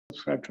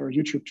subscribe to our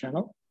YouTube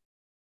channel.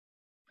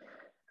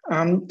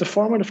 The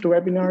format of the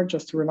webinar,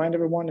 just to remind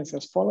everyone, is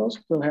as follows.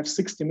 We'll have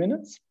 60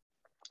 minutes.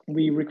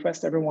 We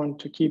request everyone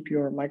to keep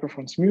your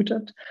microphones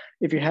muted.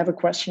 If you have a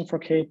question for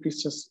Kate,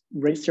 please just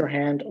raise your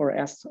hand or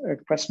ask a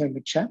question in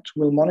the chat.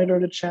 We'll monitor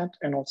the chat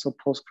and also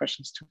pose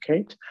questions to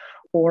Kate,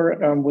 or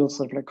we'll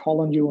sort of like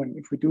call on you. And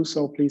if we do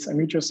so, please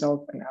unmute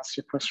yourself and ask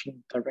your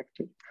question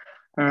directly.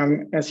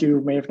 As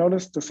you may have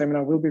noticed, the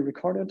seminar will be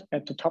recorded.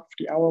 At the top of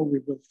the hour, we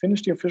will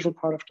finish the official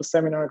part of the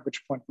seminar, at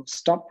which point we'll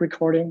stop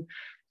recording.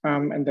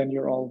 And then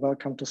you're all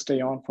welcome to stay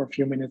on for a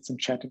few minutes and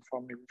chat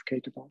informally with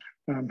Kate about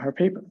her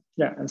paper.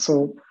 Yeah, and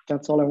so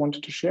that's all I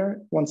wanted to share.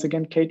 Once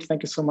again, Kate,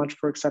 thank you so much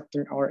for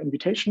accepting our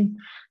invitation.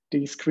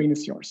 The screen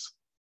is yours.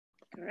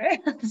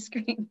 Great, the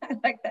screen, I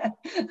like that.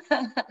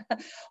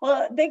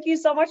 Well, thank you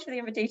so much for the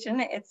invitation.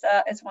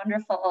 It's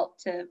wonderful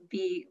to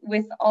be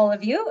with all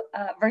of you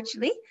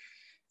virtually.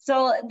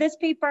 So this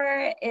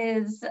paper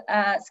is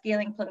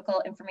Scaling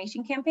Political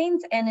Information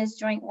Campaigns and is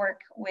joint work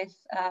with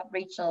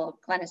Rachel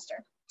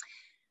Glennerster.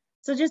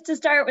 So just to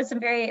start with some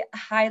very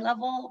high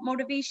level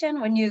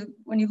motivation, when you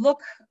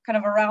look kind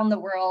of around the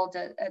world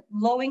at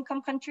low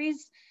income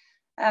countries,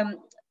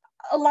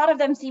 a lot of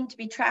them seem to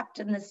be trapped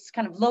in this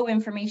kind of low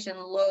information,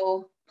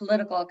 low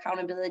political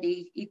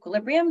accountability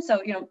equilibrium.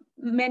 So,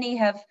 many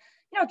have,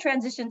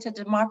 transitioned to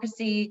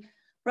democracy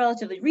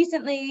relatively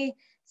recently.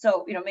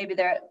 So, maybe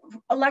their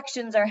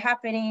elections are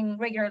happening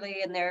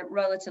regularly and they're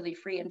relatively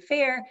free and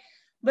fair.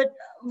 But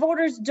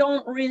voters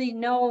don't really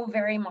know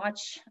very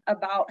much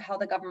about how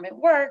the government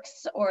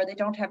works, or they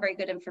don't have very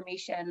good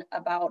information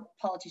about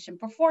politician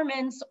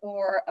performance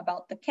or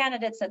about the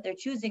candidates that they're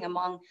choosing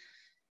among.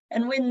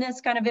 And when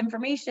this kind of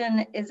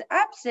information is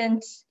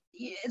absent,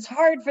 it's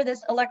hard for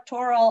this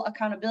electoral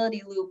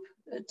accountability loop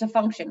to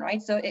function,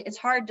 right? So it's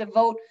hard to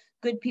vote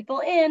good people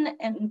in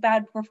and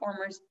bad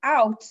performers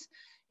out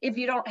if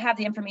you don't have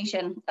the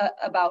information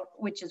about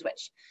which is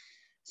which.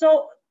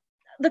 So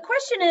the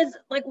question is,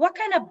 like, what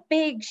kind of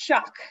big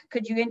shock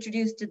could you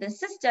introduce to this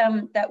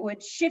system that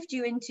would shift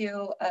you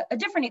into a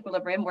different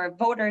equilibrium where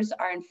voters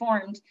are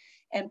informed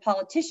and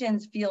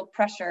politicians feel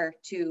pressure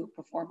to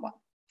perform well?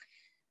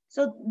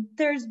 So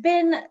there's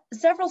been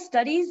several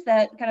studies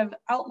that kind of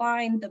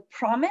outline the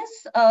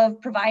promise of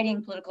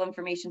providing political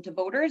information to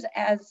voters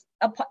as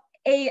a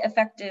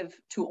effective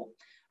tool,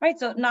 right?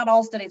 So not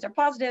all studies are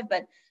positive,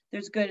 but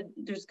there's good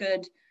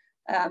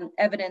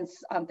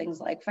evidence on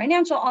things like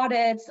financial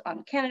audits,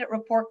 on candidate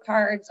report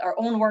cards, our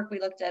own work. We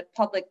looked at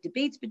public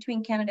debates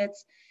between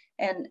candidates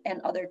and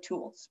other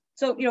tools.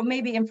 So,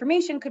 maybe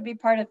information could be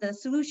part of the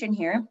solution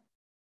here.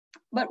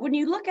 But when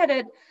you look at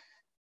it,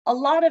 a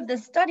lot of the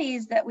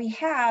studies that we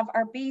have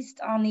are based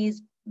on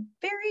these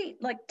very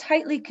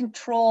tightly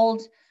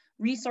controlled,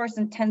 resource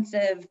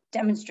intensive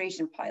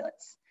demonstration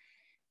pilots.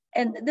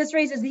 And this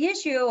raises the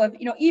issue of,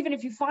 even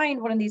if you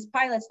find one of these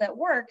pilots that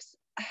works,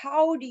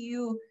 how do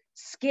you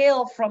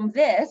scale from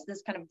this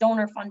kind of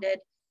donor-funded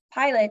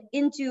pilot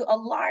into a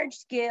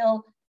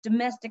large-scale,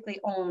 domestically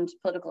owned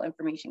political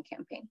information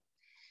campaign?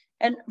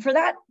 And for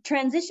that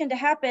transition to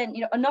happen,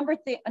 a number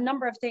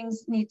of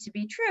things need to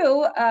be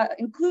true,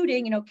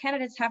 including,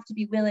 candidates have to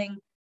be willing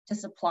to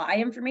supply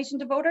information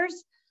to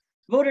voters.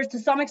 Voters, to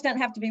some extent,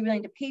 have to be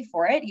willing to pay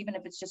for it, even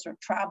if it's just sort of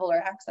travel or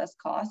access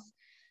costs.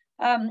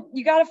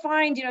 You got to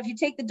find, if you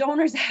take the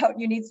donors out,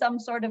 you need some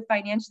sort of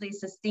financially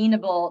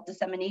sustainable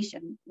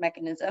dissemination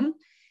mechanism.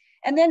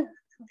 And then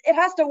it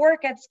has to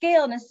work at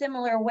scale in a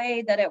similar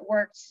way that it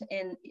worked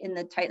in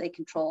the tightly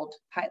controlled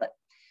pilot.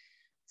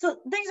 So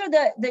these are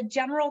the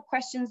general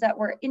questions that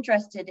we're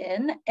interested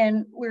in,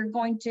 and we're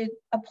going to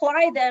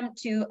apply them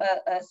to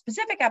a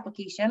specific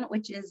application,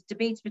 which is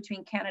debates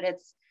between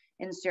candidates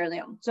in Sierra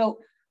Leone. So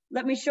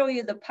let me show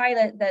you the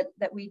pilot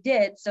that we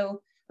did.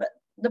 So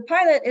the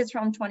pilot is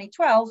from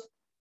 2012,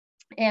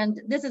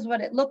 and this is what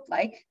it looked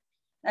like.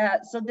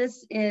 So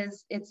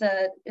it's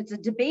a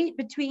debate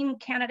between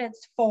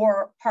candidates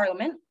for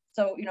parliament.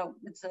 So,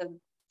 it's a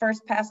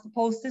first past the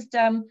post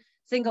system,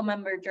 single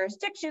member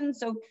jurisdiction.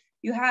 So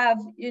you have,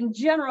 in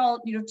general,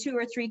 2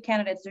 or 3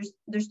 candidates.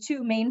 There's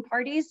 2 main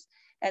parties,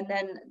 and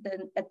then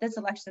at this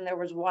election there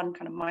was 1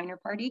 kind of minor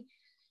party.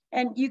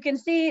 And you can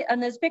see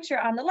on this picture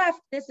on the left,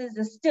 this is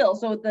a still.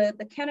 So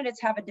the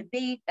candidates have a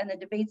debate, and the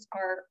debates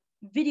are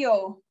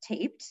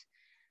videotaped.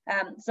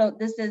 So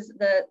this is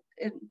the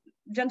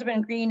gentleman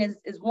in green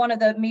is one of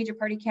the major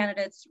party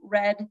candidates.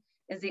 Red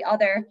is the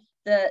other.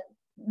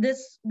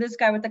 This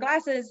guy with the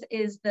glasses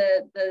is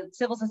the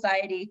civil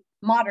society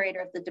moderator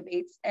of the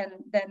debates, and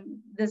then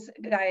this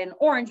guy in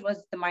orange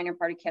was the minor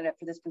party candidate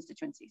for this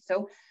constituency.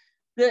 So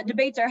the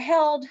debates are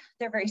held,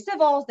 they're very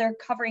civil, they're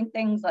covering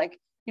things like,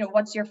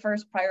 what's your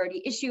first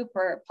priority issue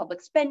for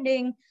public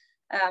spending?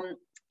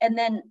 And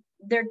then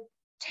they're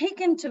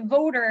taken to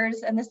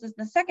voters, and this is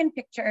the second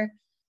picture,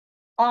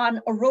 on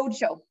a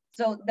roadshow.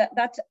 So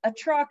that's a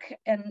truck,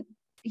 and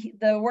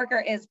the worker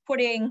is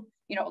putting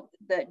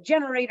the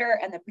generator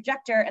and the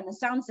projector and the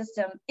sound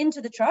system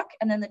into the truck,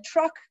 and then the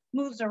truck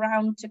moves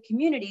around to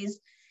communities,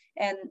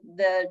 and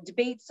the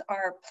debates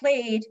are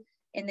played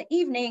in the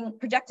evening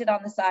projected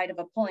on the side of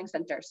a polling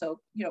center. So,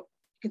 you know,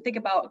 you could think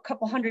about a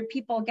couple hundred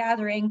people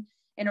gathering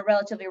in a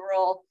relatively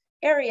rural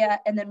area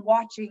and then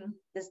watching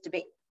this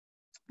debate.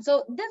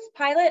 So this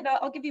pilot, and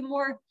I'll give you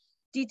more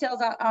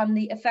details on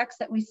the effects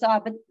that we saw,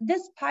 but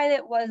this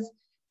pilot was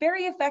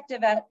very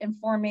effective at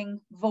informing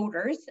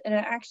voters, and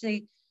it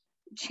actually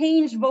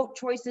changed vote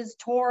choices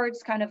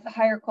towards kind of the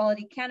higher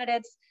quality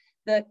candidates.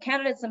 The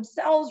candidates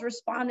themselves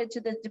responded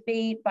to the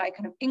debate by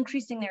kind of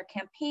increasing their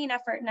campaign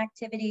effort and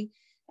activity.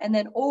 And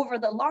then over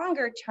the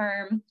longer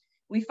term,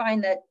 we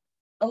find that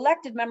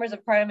elected members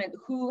of parliament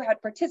who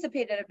had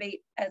participated in a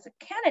debate as a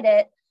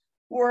candidate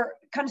were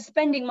kind of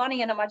spending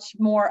money in a much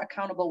more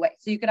accountable way.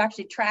 So you could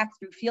actually track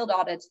through field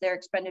audits their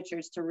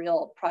expenditures to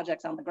real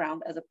projects on the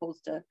ground as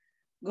opposed to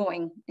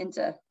going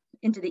into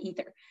the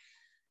ether.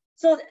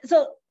 So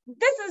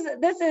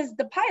this is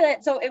the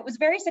pilot. So it was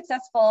very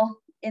successful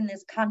in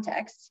this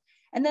context.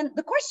 And then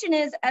the question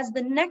is, as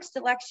the next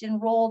election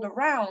rolled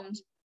around,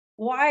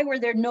 why were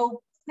there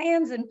no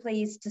plans in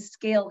place to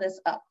scale this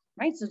up,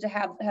 right? So to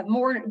have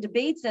more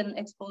debates and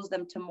expose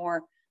them to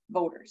more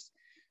voters.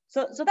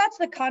 So that's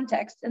the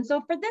context. And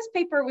so for this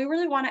paper, we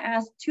really want to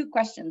ask two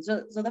questions.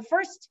 So the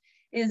first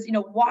is, you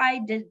know, why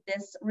did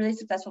this really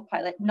successful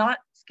pilot not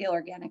scale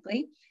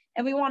organically?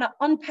 And we want to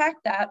unpack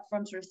that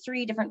from sort of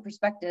three different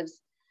perspectives.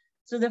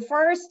 So the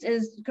first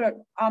is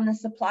on the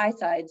supply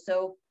side.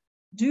 So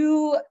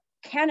do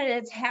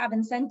candidates have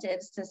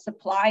incentives to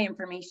supply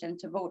information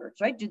to voters,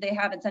 right? Do they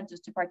have incentives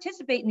to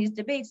participate in these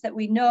debates that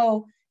we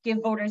know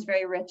give voters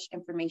very rich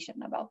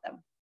information about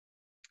them?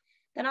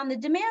 Then on the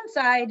demand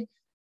side,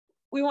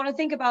 we want to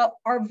think about,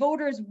 are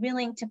voters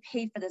willing to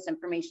pay for this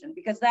information?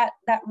 Because that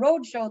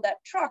roadshow, that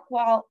truck,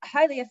 while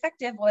highly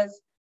effective, was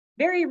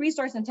very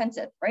resource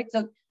intensive, right?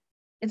 So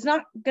it's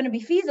not going to be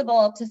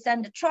feasible to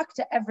send a truck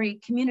to every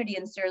community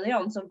in Sierra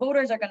Leone. So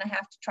voters are going to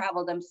have to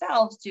travel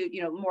themselves to,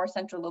 you know, more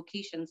central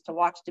locations to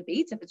watch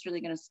debates if it's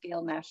really going to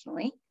scale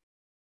nationally.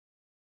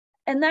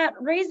 And that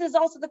raises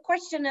also the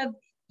question of,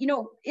 you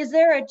know, is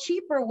there a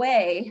cheaper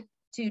way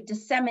to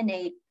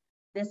disseminate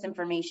this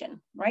information,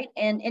 right?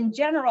 And in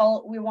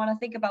general, we want to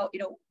think about, you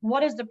know,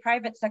 what is the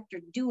private sector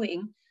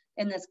doing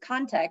in this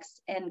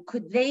context, and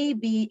could they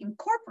be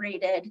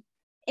incorporated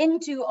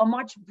into a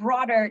much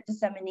broader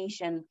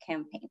dissemination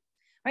campaign,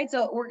 right?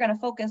 So we're going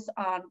to focus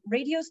on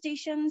radio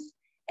stations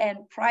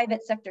and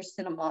private sector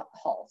cinema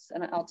halls,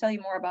 and I'll tell you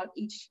more about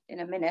each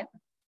in a minute.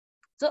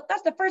 So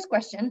that's the first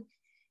question.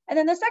 And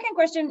then the second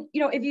question,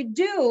 you know, if you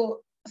do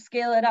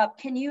scale it up,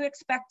 can you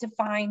expect to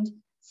find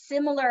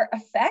similar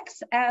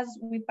effects as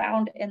we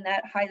found in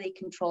that highly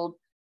controlled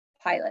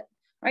pilot,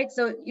 right?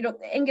 So, you know,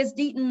 Angus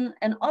Deaton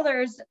and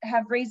others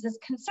have raised this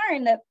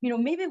concern that, you know,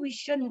 maybe we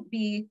shouldn't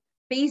be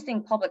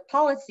basing public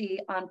policy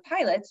on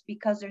pilots,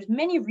 because there's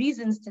many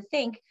reasons to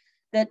think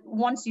that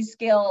once you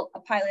scale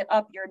a pilot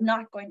up, you're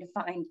not going to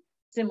find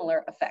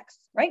similar effects,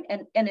 right?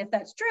 And if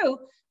that's true,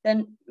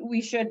 then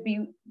we should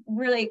be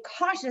really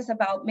cautious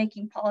about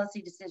making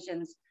policy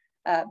decisions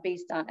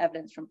based on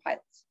evidence from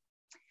pilots.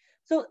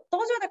 So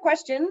those are the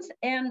questions,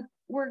 and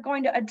we're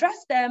going to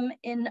address them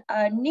in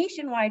a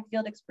nationwide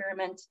field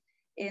experiment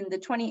in the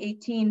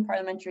 2018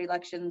 parliamentary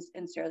elections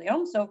in Sierra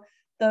Leone. So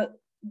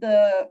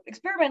the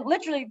experiment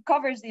literally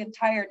covers the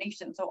entire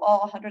nation. So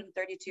all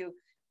 132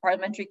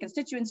 parliamentary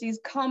constituencies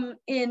come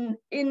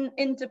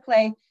into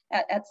play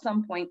at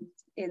some point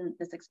in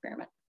this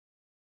experiment.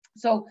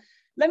 So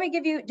let me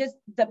give you just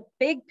the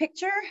big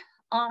picture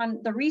on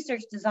the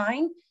research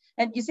design.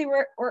 And you see,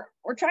 we're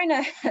trying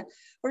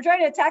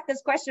to attack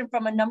this question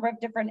from a number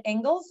of different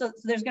angles. So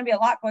there's going to be a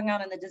lot going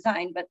on in the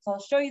design, but so I'll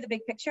show you the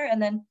big picture,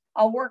 and then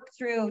I'll work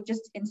through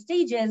just in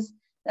stages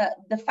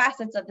the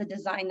facets of the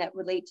design that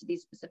relate to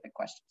these specific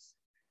questions.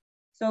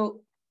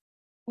 So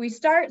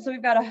we've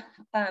got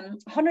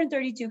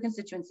 132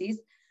 constituencies.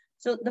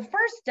 So the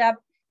first step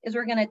is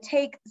we're going to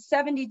take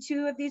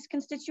 72 of these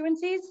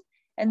constituencies,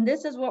 and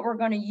this is what we're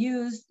going to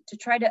use to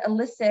try to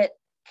elicit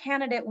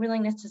candidate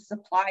willingness to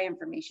supply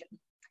information.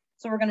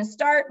 So we're going to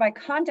start by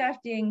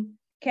contacting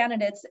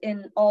candidates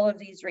in all of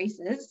these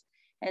races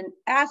and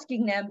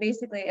asking them,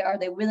 basically, are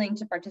they willing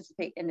to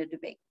participate in a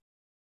debate?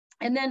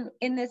 And then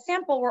in this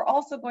sample, we're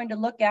also going to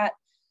look at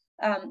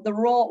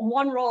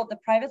one role of the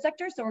private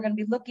sector. So we're going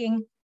to be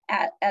looking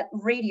at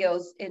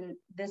radios in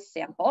this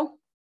sample.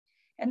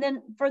 And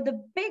then for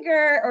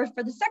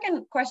the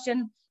second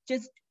question,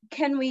 just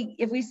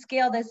if we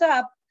scale this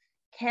up,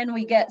 can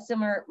we get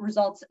similar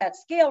results at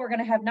scale? We're going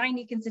to have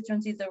 90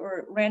 constituencies that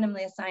were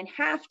randomly assigned,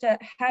 half to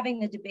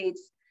having the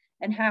debates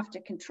and half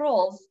to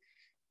controls.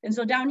 And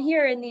so down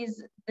here in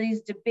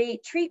these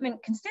debate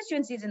treatment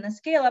constituencies in the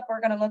scale up, we're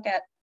going to look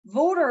at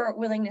voter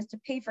willingness to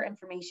pay for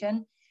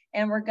information.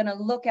 And we're going to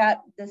look at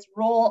this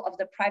role of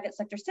the private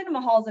sector cinema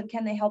halls, and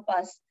can they help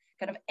us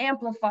kind of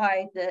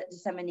amplify the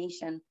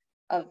dissemination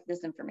of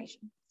this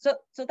information. So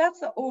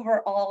that's the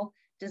overall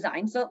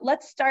design. So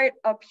let's start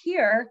up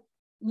here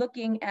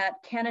looking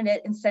at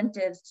candidate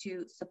incentives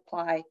to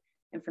supply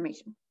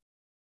information.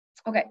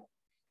 Okay,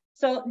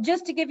 so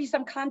just to give you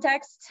some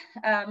context,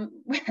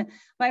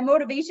 my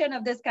motivation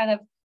of this kind of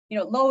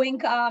low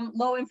income,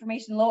 low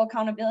information, low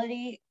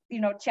accountability,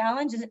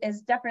 challenge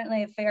is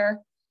definitely a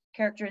fair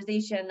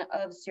characterization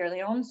of Sierra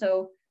Leone.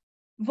 So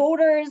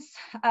voters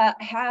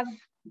have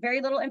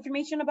very little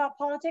information about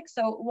politics.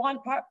 So one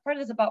part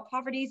is about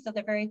poverty. So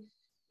they're very,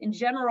 in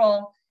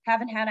general,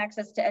 haven't had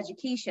access to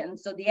education.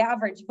 So the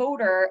average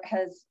voter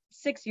has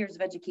 6 years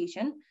of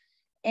education.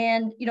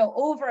 And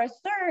over a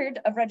third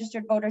of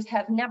registered voters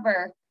have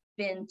never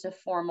been to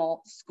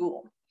formal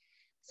school.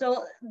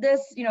 So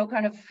this,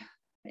 kind of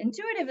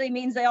intuitively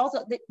means they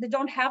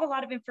don't have a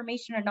lot of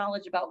information or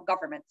knowledge about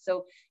government.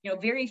 So,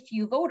 very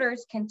few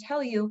voters can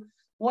tell you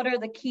what are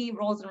the key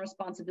roles and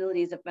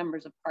responsibilities of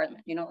members of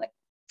parliament, like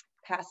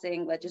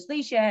passing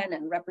legislation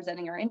and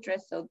representing our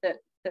interests. So that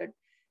they're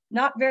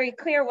not very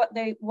clear what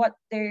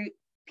their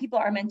people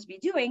are meant to be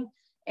doing,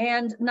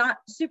 and not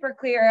super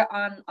clear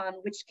on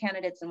which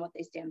candidates and what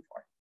they stand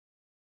for.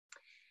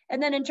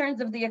 And then in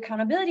terms of the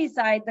accountability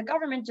side, the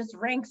government just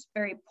ranks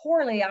very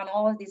poorly on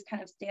all of these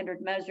kind of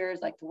standard measures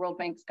like the World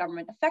Bank's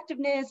government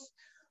effectiveness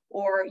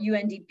or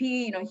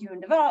UNDP, human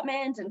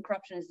development, and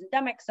corruption is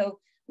endemic. So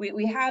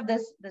we have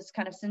this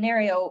kind of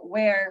scenario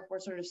where we're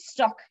sort of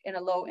stuck in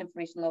a low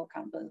information, low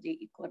accountability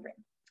equilibrium.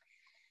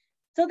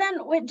 So then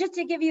just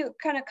to give you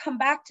kind of come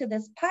back to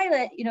this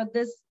pilot,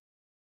 this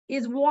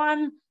is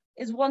one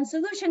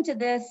solution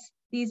to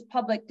these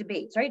public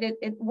debates, right?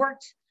 It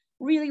worked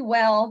really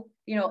well,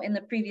 in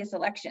the previous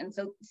election.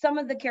 So some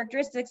of the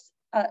characteristics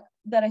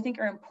that I think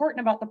are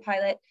important about the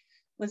pilot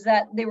was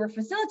that they were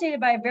facilitated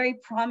by a very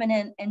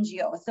prominent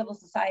NGO, a civil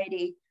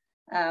society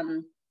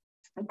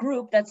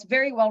group that's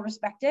very well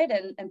respected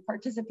and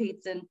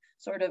participates in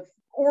sort of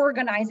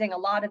organizing a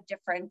lot of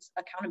different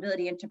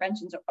accountability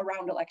interventions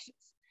around elections.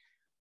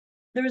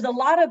 There was a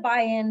lot of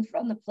buy-in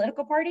from the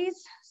political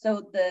parties.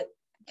 So the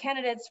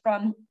candidates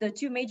from the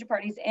two major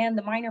parties and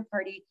the minor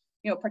party,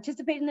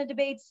 participated in the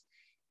debates.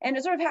 And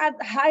it sort of had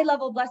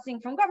high-level blessing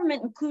from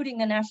government, including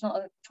the National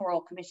Electoral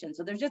Commission.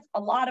 So there's just a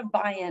lot of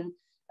buy-in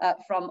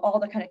from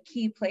all the kind of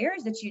key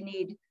players that you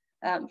need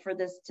for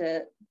this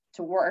to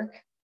work.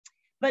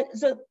 But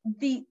so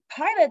the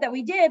pilot that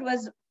we did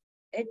was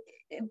it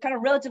kind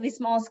of relatively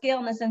small scale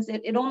in the sense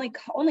that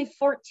only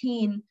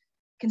 14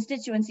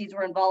 constituencies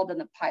were involved in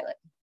the pilot.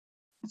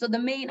 So the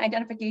main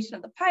identification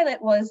of the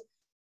pilot was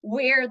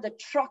where the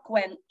truck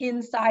went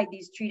inside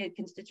these treated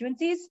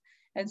constituencies.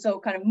 And so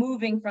kind of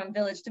moving from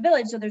village to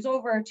village. So there's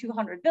over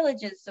 200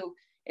 villages. So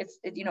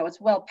it's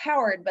well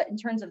powered, but in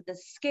terms of the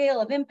scale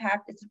of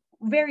impact, it's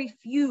very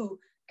few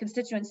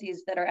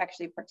constituencies that are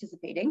actually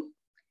participating.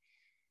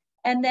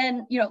 And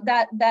then,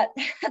 that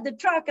the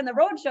truck and the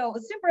roadshow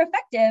was super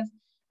effective,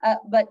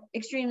 but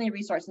extremely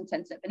resource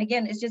intensive. And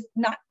again, it's just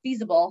not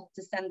feasible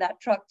to send that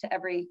truck to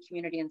every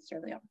community in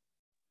Sierra Leone.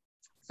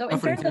 So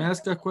Katherine, can I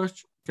ask a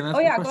question? Go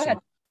ahead.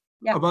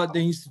 Yeah. About the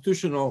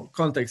institutional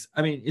context.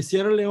 I mean, is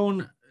Sierra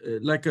Leone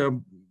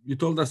you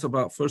told us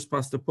about first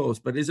past the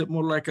post, but is it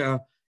more like a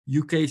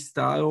UK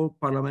style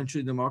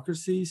parliamentary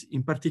democracies?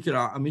 In particular,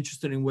 I'm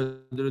interested in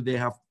whether they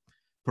have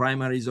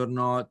primaries or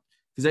not,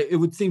 because it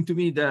would seem to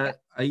me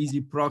that an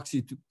easy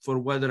proxy for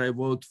whether I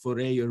vote for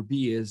A or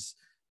B is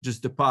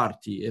just the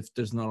party if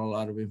there's not a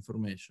lot of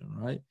information,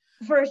 right?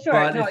 For sure.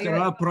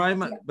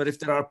 But if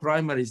there are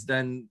primaries,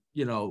 then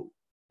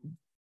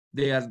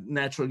they are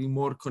naturally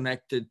more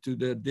connected to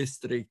the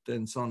district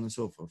and so on and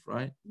so forth,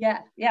 right?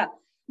 Yeah.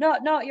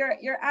 No,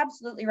 you're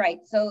absolutely right.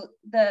 So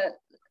the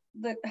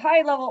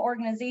high level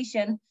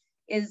organization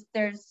is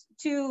there's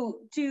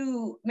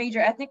two major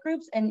ethnic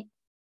groups, and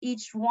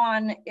each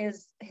one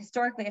is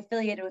historically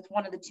affiliated with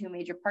one of the two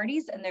major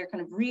parties, and they're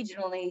kind of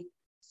regionally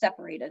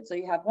separated. So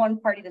you have one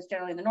party that's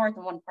generally in the north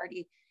and one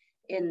party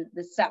in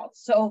the south.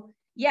 So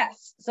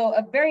yes, so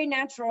a very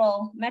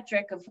natural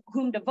metric of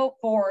whom to vote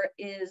for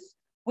is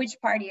which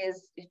party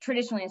is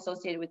traditionally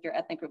associated with your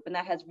ethnic group, and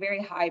that has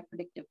very high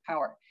predictive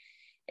power.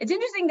 It's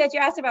interesting that you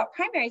asked about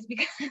primaries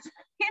because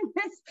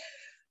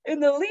in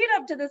the lead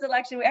up to this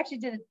election, we actually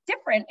did a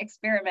different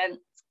experiment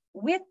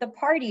with the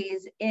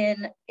parties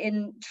in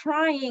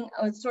trying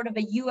a sort of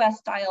a US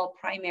style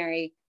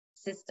primary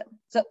system.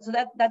 So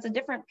that's a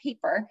different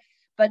paper,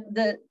 but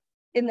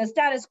in the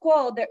status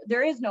quo,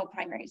 there is no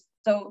primaries.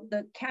 So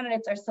the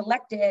candidates are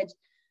selected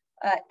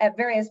at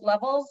various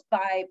levels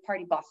by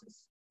party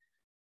bosses.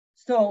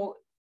 So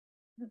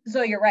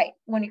you're right.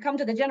 When you come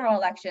to the general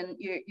election,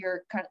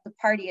 you're kind of the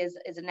party is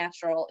a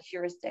natural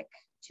heuristic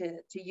to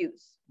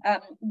use.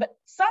 But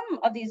some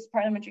of these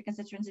parliamentary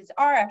constituencies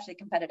are actually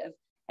competitive,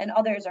 and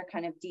others are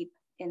kind of deep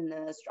in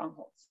the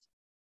strongholds.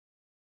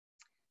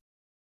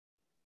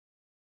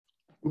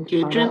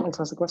 Okay, Jen, also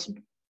has a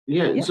question.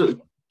 Yeah.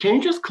 So can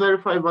you just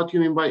clarify what you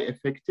mean by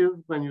effective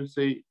when you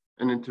say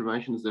an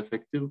intervention is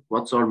effective?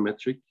 What's our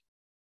metric?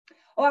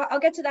 Oh, I'll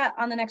get to that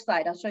on the next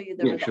slide. I'll show you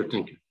the results. Sure,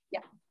 thank you.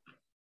 Yeah.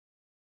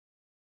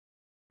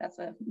 That's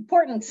an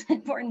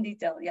important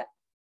detail, yeah.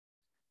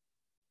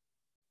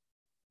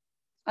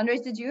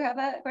 Andres, did you have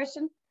a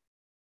question?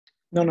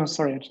 No,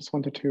 sorry. I just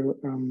wanted to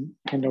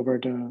hand over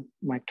the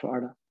mic to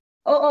Arda.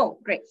 Oh,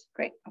 great,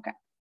 okay.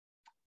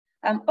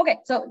 Okay,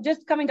 so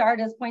just coming to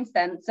Arda's points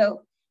then.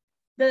 So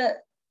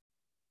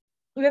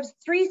we have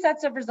 3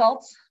 sets of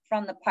results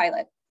from the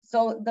pilot.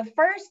 So the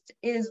first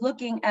is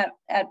looking at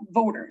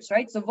voters,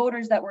 right? So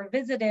voters that were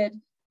visited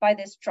by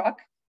this truck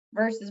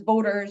versus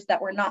voters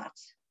that were not.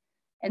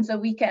 And so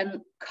we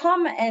can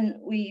come and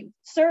we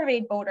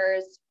surveyed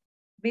voters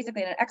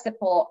basically in an exit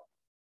poll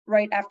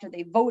right after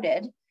they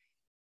voted.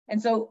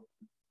 And so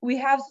we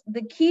have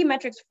the key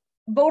metrics.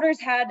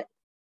 Voters had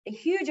a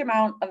huge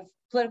amount of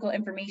political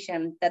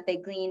information that they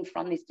gleaned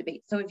from these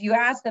debates. So if you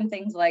ask them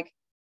things like,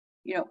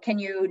 you know, can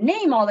you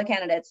name all the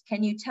candidates?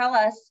 Can you tell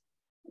us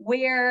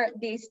where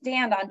they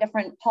stand on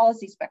different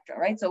policy spectra,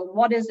 right? So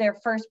what is their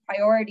first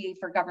priority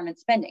for government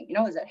spending? You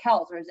know, is it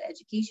health or is it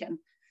education?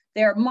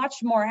 They're much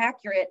more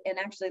accurate in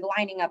actually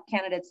lining up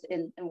candidates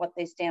in what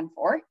they stand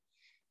for.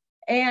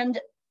 And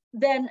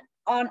then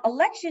on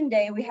election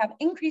day, we have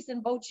increase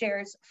in vote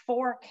shares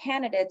for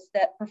candidates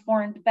that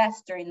performed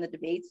best during the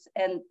debates.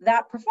 And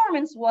that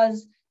performance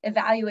was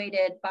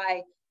evaluated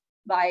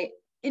by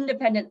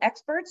independent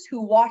experts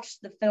who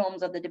watched the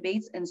films of the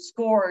debates and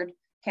scored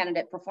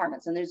candidate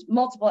performance. And there's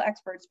multiple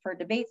experts per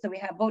debate. So we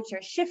have vote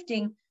share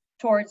shifting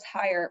towards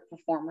higher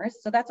performers.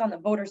 So that's on the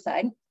voter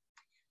side.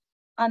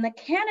 On the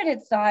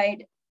candidate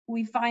side,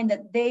 we find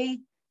that they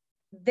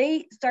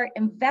start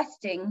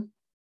investing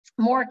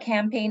more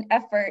campaign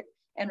effort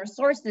and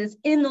resources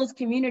in those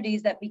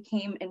communities that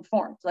became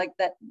informed, like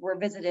that were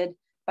visited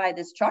by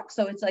this truck.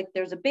 So it's like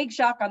there's a big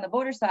shock on the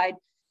voter side,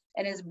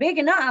 and it's big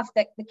enough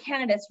that the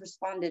candidates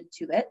responded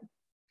to it.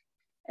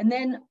 And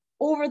then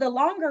over the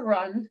longer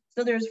run,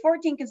 so there's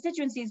 14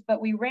 constituencies,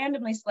 but we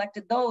randomly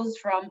selected those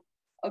from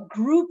a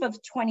group of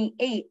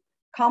 28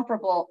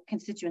 comparable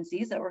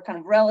constituencies that were kind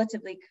of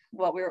relatively,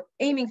 well, we were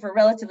aiming for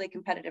relatively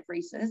competitive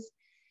races.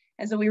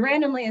 And so we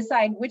randomly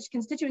assigned which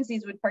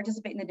constituencies would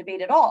participate in the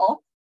debate at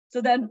all.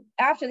 So then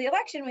after the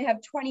election, we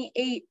have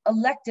 28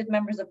 elected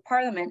members of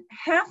parliament,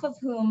 half of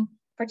whom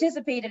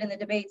participated in the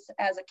debates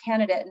as a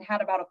candidate and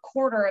had about a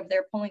quarter of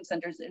their polling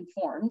centers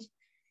informed.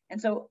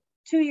 And so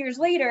 2 years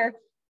later,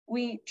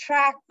 we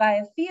tracked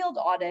via field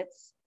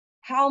audits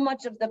how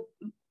much of the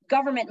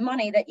government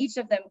money that each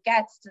of them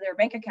gets to their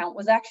bank account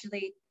was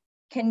actually,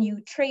 can you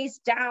trace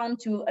down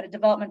to a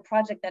development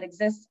project that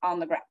exists on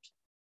the ground,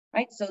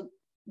 right? So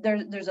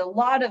there's a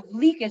lot of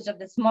leakage of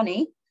this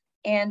money,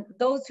 and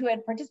those who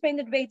had participated in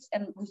the debates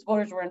and whose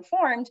voters were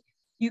informed,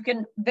 you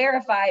can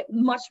verify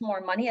much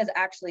more money is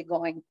actually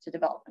going to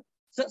development.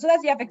 So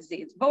that's the efficacy.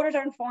 It's voters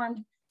are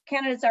informed,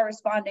 candidates are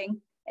responding,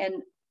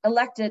 and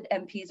elected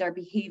MPs are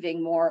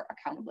behaving more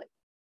accountably.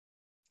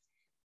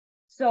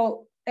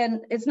 So,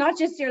 and it's not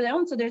just Sierra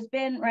Leone. So there's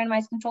been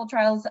randomized controlled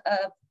trials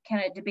of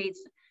candidate debates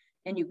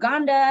in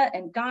Uganda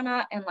and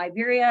Ghana and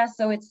Liberia.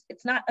 So it's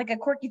not like a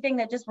quirky thing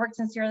that just works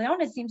in Sierra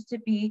Leone. It seems to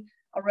be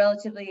a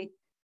relatively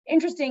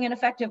interesting and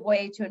effective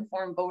way to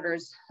inform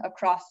voters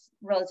across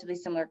relatively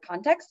similar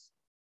contexts.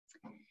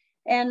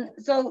 And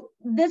so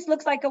this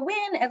looks like a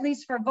win, at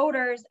least for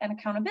voters and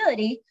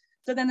accountability.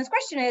 So then this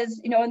question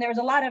is, you know, and there was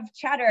a lot of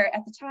chatter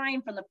at the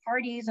time from the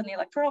parties and the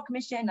Electoral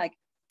Commission, like,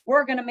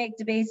 we're going to make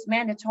debates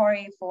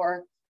mandatory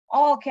for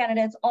all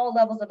candidates, all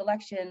levels of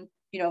election,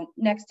 you know,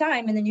 next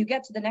time. And then you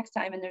get to the next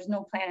time and there's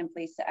no plan in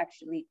place to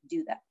actually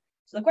do that.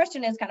 So the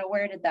question is kind of,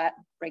 where did that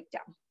break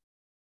down?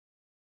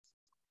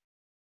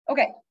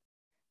 Okay,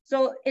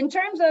 so in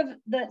terms of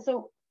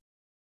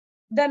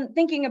then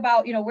thinking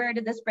about, you know, where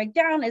did this break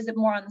down? Is it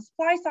more on the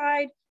supply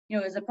side? You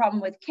know, is it a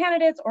problem with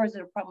candidates or is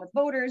it a problem with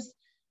voters?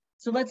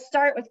 So let's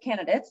start with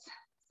candidates.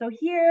 So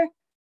here,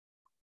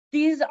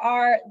 these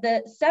are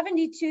the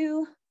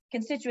 72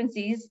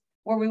 constituencies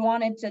where we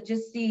wanted to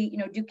just see, you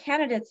know, do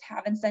candidates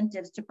have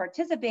incentives to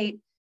participate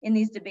in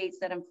these debates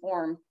that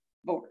inform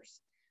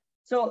voters?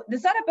 So the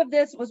setup of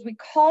this was we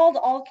called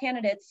all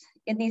candidates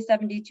in these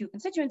 72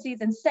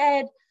 constituencies and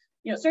said,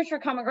 you know, Search for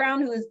Common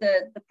Ground, who is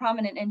the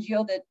prominent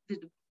NGO that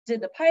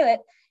did the pilot,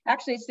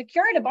 actually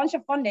secured a bunch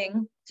of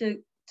funding to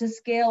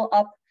scale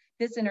up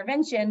this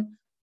intervention.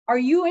 Are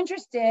you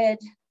interested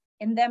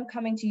in them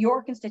coming to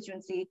your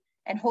constituency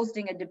and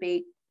hosting a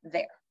debate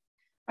there?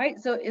 Right,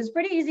 so it's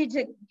pretty easy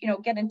to, you know,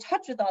 get in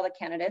touch with all the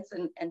candidates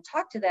and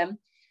talk to them.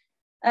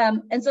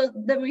 And so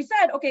then we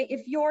said, okay,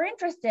 if you're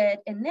interested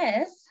in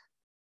this,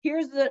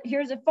 here's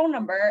a phone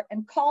number,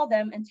 and call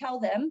them and tell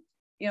them,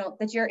 you know,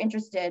 that you're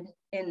interested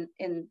in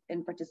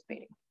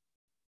participating.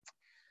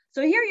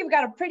 So here you've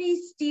got a pretty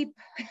steep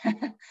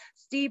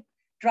steep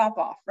drop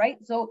off, right?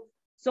 So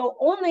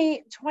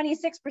only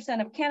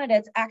 26% of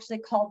candidates actually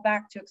called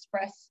back to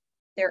express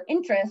their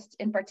interest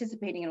in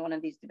participating in one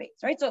of these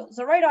debates, right? So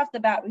right off the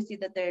bat, we see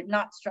that they're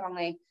not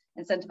strongly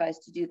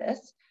incentivized to do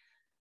this.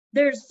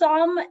 There's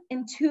some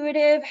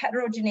intuitive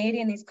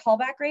heterogeneity in these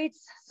callback rates.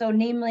 So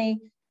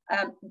namely,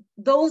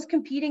 those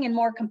competing in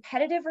more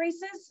competitive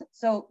races.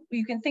 So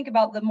you can think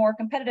about the more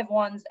competitive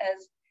ones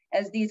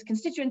as these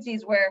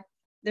constituencies where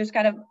there's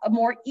kind of a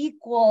more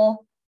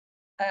equal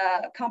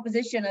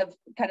composition of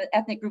kind of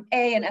ethnic group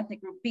A and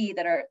ethnic group B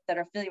that are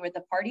affiliated with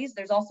the parties.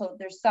 There's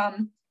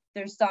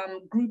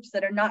some groups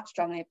that are not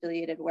strongly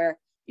affiliated where,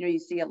 you know, you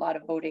see a lot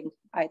of voting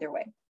either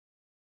way.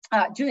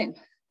 Julian.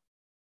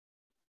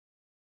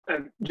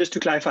 Just to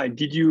clarify,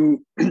 did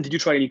you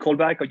try any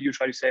callback, or did you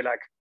try to say like,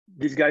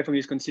 this guy from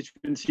his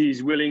constituency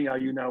is willing, are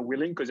you now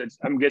willing? Because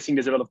I'm guessing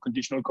there's a lot of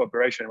conditional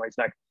cooperation where it's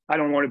like, I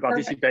don't want to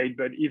participate,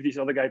 but if this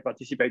other guy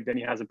participates, then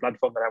he has a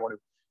platform that I want to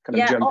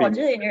kind of jump in.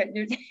 Julian,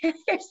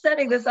 you're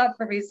setting this up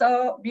for me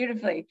so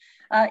beautifully.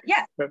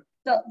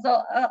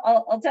 So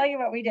I'll tell you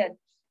what we did.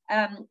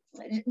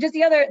 Just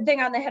the other thing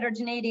on the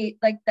heterogeneity,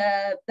 like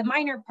the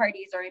minor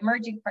parties or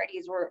emerging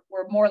parties were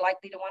more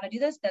likely to want to do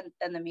this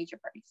than the major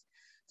parties.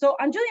 So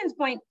on Julian's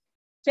point,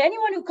 to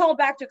anyone who called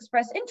back to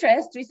express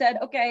interest, we said,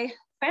 okay,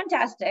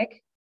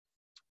 fantastic.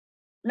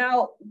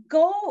 Now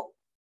go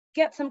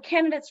get some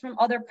candidates from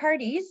other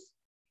parties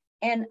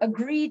and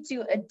agree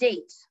to a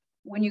date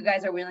when you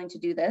guys are willing to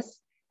do this,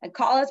 and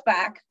call us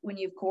back when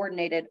you've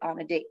coordinated on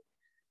a date,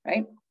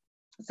 right?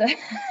 So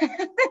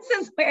this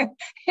is where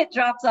it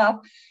drops off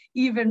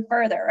even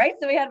further, right?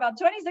 So we had about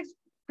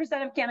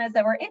 26% of candidates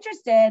that were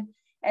interested,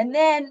 and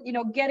then, you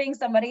know, getting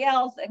somebody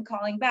else and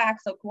calling back,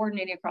 so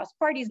coordinating across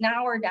parties.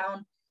 Now we're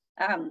down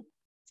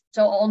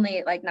to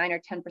only like 9 or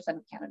 10%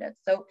 of candidates.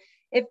 So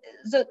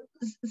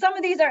some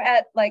of these are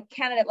at like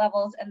candidate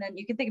levels, and then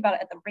you can think about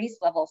it at the race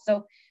level.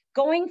 So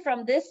going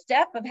from this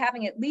step of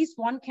having at least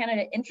one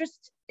candidate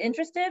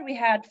interested, we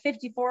had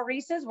 54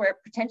 races where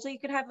potentially you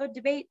could have a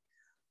debate.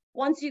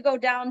 Once you go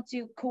down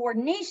to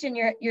coordination,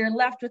 you're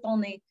left with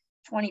only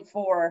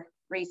 24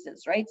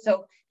 races, right?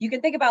 So you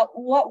can think about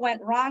what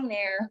went wrong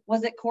there.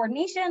 Was it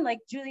coordination, like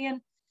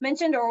Julian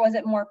mentioned, or was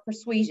it more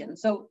persuasion?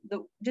 So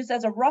just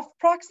as a rough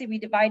proxy, we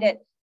divide it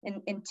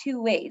in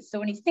two ways. So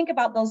when you think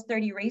about those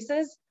 30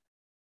 races,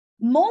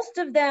 most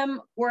of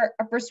them were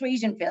a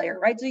persuasion failure,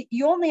 right? So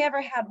you only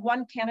ever had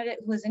one candidate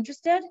who was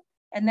interested,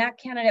 and that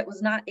candidate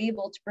was not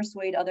able to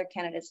persuade other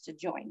candidates to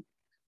join.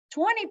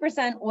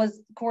 20%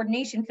 was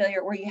coordination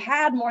failure, where you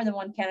had more than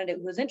one candidate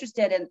who was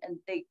interested, and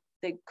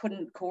they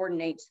couldn't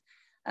coordinate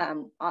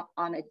on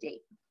a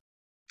date.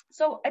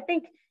 So I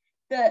think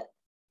the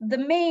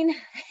main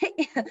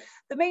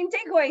the main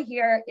takeaway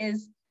here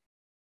is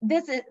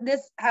this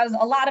has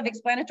a lot of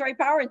explanatory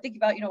power, and think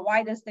about, you know,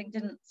 why this thing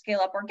didn't scale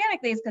up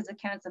organically is because the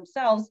candidates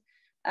themselves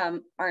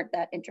aren't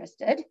that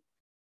interested.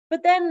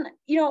 But then,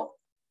 you know,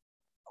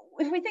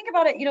 if we think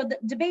about it, you know, the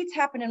debates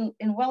happen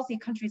in wealthy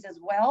countries as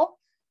well.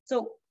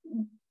 So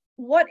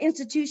what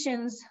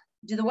institutions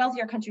do the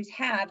wealthier countries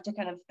have to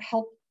kind of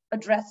help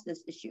address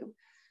this issue?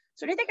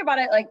 So when you think about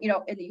it, like, you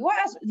know, in the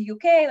US, the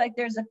UK, like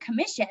there's a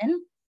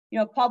commission, you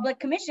know, public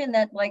commission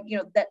that, like, you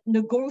know, that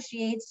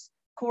negotiates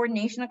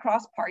coordination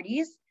across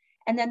parties.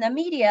 And then the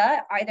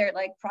media, either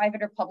like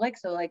private or public,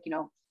 so like, you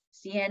know,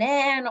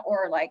 CNN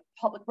or like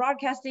public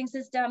broadcasting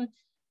system,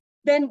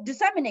 then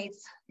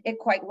disseminates it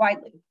quite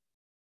widely.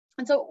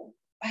 And so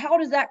how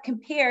does that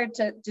compare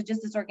to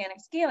just this organic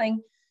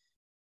scaling?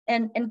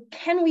 And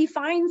can we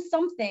find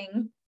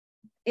something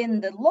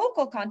in the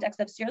local context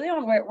of Sierra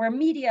Leone where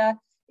media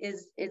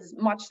is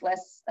much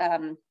less,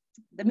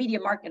 the media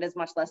market is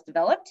much less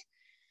developed?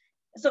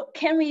 So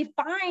can we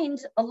find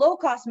a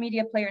low-cost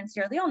media player in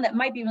Sierra Leone that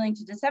might be willing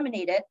to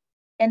disseminate it?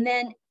 And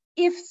then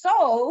if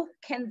so,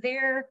 can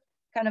their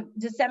kind of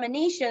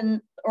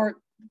dissemination or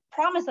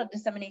promise of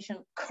dissemination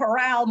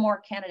corral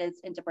more candidates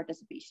into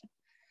participation?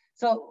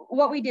 So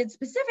what we did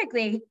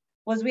specifically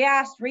was we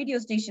asked radio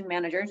station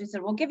managers, we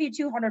said, we'll give you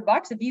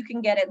 $200 if you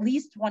can get at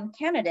least one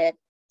candidate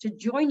to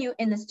join you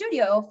in the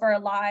studio for a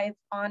live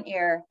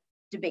on-air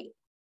debate,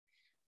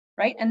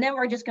 right? And then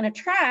we're just going to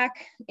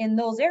track in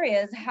those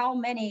areas how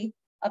many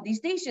of these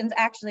stations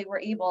actually were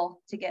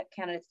able to get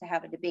candidates to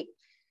have a debate.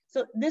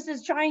 So this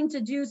is trying to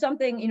do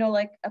something, you know,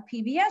 like a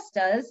PBS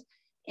does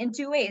in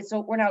two ways. So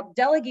we're now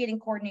delegating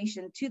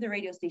coordination to the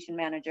radio station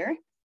manager,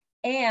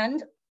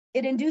 and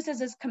it induces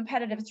this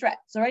competitive threat.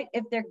 So, right,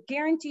 if they're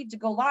guaranteed to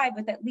go live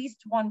with at least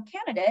one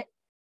candidate,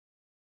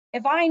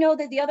 if I know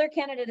that the other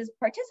candidate is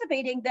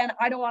participating, then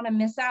I don't want to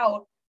miss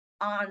out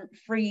on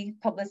free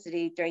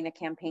publicity during the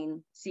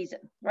campaign season,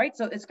 right?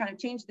 So it's kind of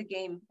changed the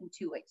game in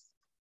two ways.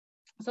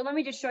 So let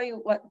me just show you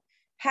what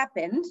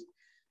happened.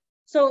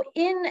 So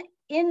in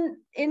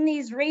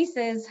these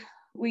races,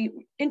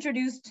 we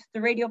introduced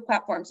the radio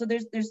platform. So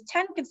there's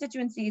 10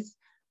 constituencies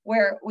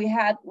where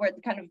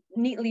it kind of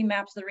neatly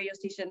maps the radio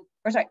station,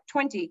 or sorry,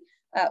 20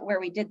 where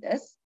we did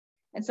this.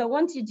 And so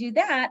once you do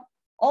that,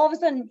 all of a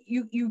sudden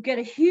you get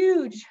a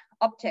huge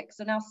uptick.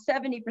 So now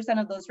 70%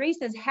 of those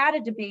races had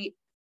a debate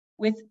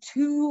with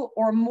 2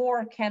 or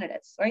more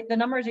candidates, right? The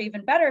numbers are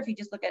even better if you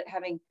just look at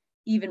having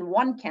even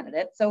one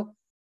candidate. So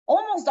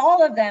almost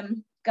all of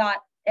them got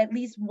at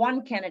least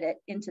one candidate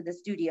into the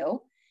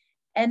studio.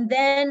 And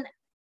then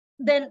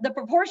the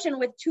proportion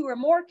with 2 or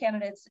more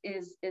candidates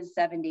is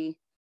 70%,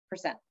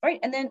 right?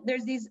 And then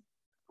there's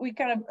we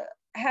kind of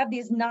have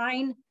these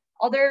 9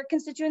 other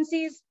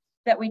constituencies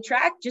that we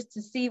track just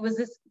to see, was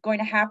this going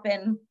to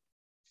happen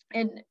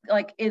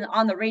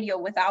on the radio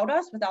without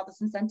us, without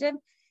this incentive?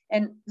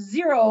 And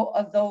 0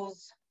 of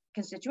those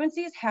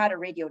constituencies had a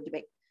radio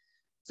debate.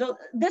 So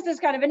this is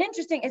kind of an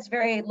interesting, it's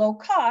very low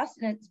cost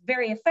and it's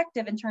very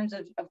effective in terms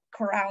of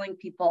corralling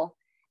people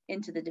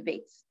into the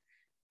debates.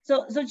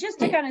 So just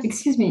to kind of,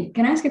 excuse me,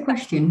 can I ask a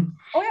question?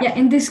 Oh yeah. Yeah,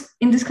 in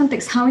this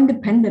context, how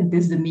independent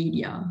is the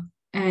media?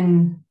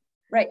 And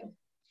right.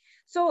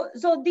 So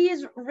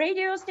these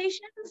radio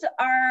stations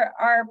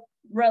are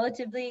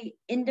relatively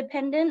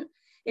independent.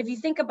 If you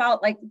think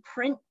about like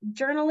print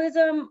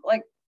journalism,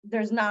 like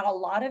there's not a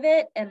lot of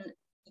it, and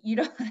you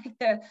know,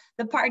 like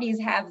the parties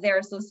have their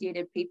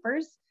associated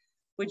papers,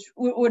 which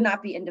would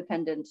not be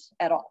independent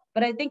at all.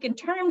 But I think in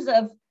terms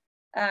of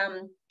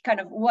kind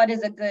of what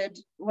is a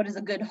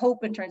good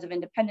hope in terms of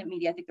independent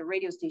media, I think the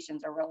radio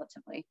stations are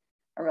relatively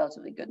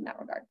good in that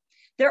regard.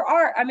 There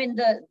are, I mean,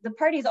 the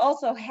parties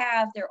also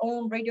have their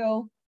own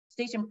radio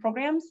station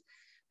programs,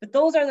 but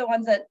those are the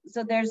ones that,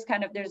 so there's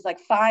like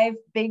 5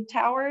 big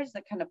towers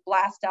that kind of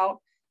blast out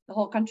the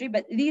whole country,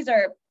 but these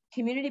are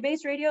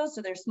community-based radios,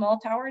 so they're small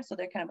towers, so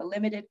they're kind of a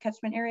limited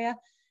catchment area,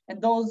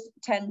 and those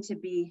tend to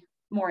be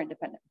more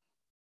independent.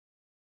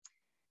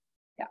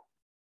 Yeah.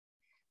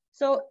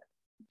 So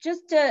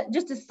just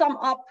to sum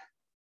up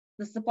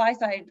the supply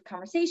side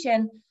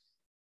conversation,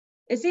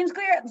 it seems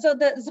clear. So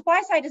the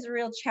supply side is a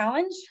real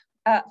challenge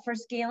for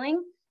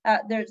scaling.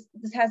 This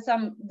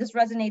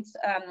resonates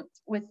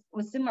with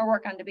similar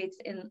work on debates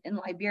in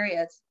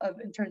Liberia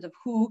in terms of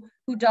who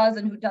does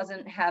and who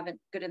doesn't have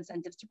good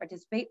incentives to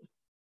participate.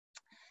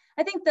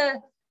 I think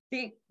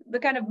the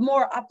kind of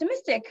more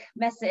optimistic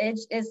message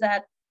is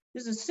that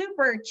this is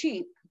super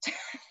cheap,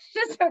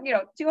 just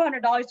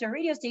 $200 to a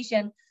radio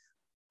station,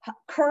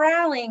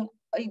 corralling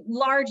a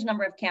large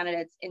number of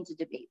candidates into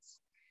debates.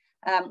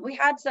 We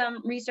had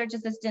some research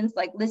assistants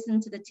like listen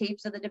to the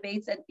tapes of the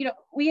debates, and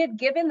we had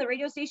given the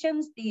radio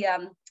stations the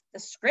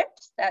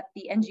script that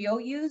the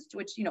NGO used,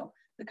 which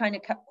the kind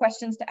of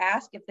questions to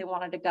ask if they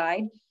wanted a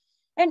guide,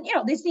 and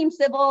they seemed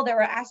civil. They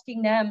were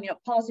asking them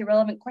policy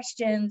relevant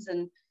questions,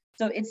 and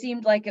so it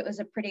seemed like it was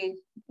a pretty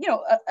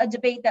a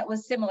debate that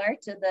was similar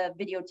to the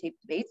videotape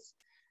debates.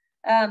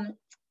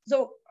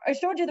 So I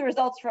showed you the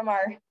results from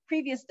our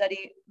previous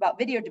study about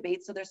video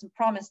debates, so there's some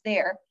promise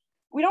there.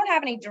 We don't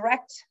have any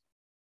direct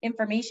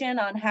information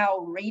on how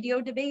radio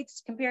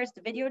debates compares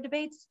to video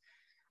debates.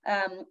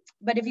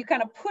 But if you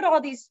kind of put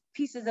all these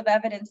pieces of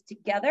evidence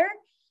together,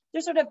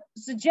 there's sort of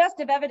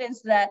suggestive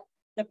evidence that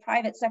the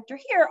private sector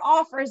here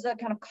offers a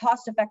kind of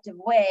cost-effective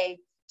way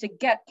to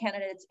get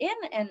candidates in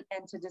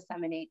and to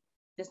disseminate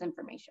this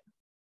information.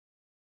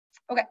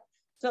 Okay,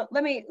 so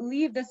let me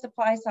leave the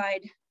supply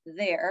side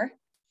there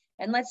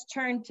and let's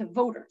turn to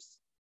voters.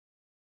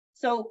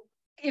 So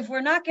if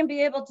we're not going to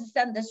be able to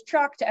send this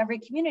truck to every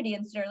community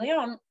in Sierra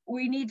Leone,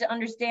 we need to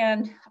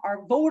understand,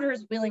 are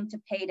voters willing to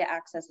pay to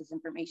access this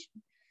information?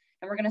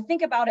 And we're going to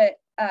think about it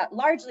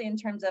largely in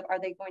terms of, are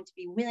they going to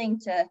be willing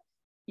to,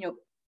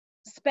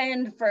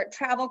 spend for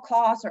travel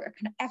costs or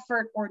kind of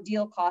effort or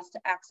deal costs to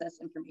access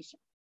information?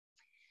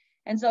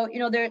 And so,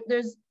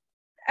 there's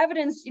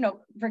evidence,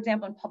 for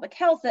example, in public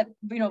health that,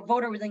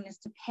 voter willingness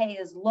to pay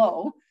is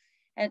low.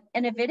 And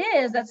if it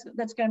is,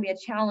 that's going to be a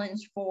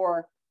challenge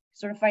for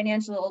sort of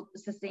financial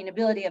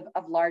sustainability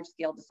of large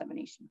scale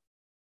dissemination.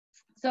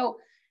 So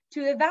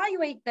to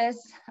evaluate this,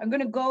 I'm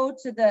going to go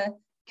to the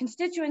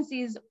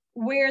constituencies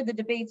where the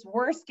debates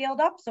were scaled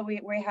up. So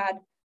we had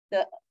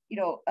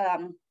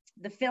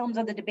the films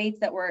of the debates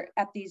that were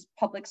at these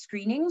public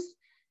screenings.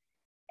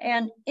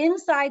 And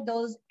inside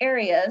those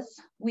areas,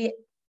 we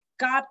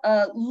got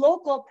a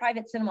local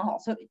private cinema hall.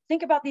 So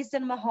think about these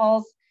cinema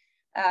halls,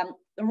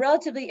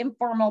 relatively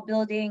informal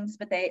buildings,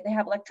 but they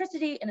have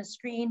electricity and a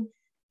screen,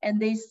 and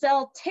they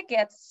sell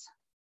tickets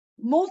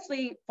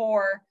mostly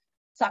for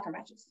soccer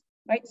matches,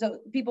 right? So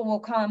people will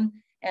come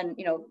and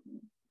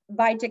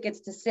buy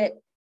tickets to sit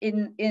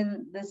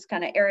in this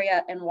kind of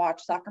area and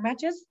watch soccer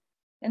matches.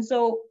 And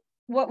so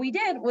what we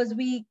did was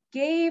we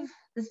gave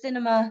the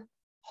cinema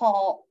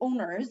hall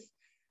owners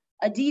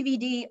a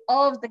DVD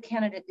of the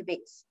candidate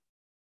debates.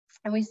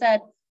 And we said,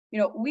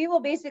 we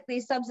will basically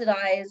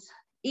subsidize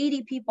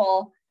 80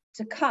 people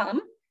to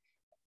come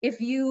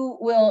if you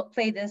will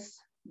play this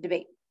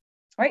debate.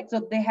 Right,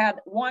 so they had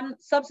one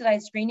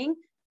subsidized screening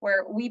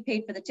where we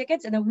paid for the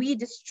tickets, and then we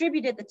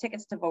distributed the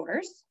tickets to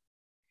voters.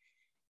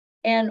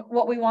 And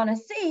what we want to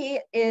see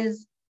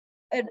is,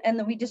 and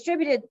then we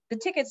distributed the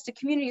tickets to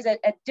communities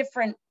at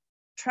different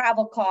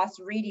travel costs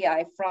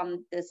radii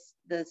from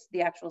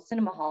the actual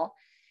cinema hall.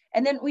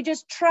 And then we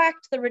just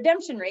tracked the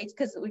redemption rates,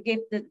 because we gave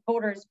the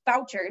voters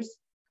vouchers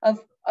of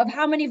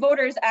how many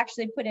voters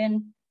actually put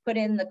in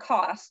the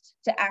cost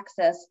to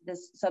access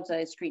this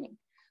subsidized screening.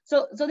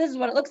 So this is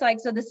what it looks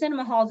like. So the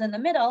cinema hall's in the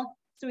middle.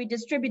 So we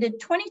distributed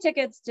 20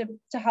 tickets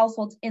to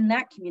households in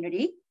that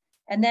community,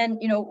 and then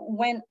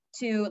went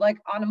to, like,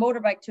 on a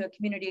motorbike to a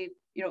community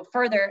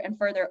further and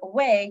further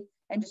away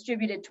and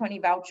distributed 20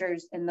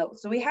 vouchers in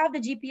those. So we have the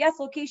GPS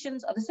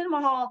locations of the cinema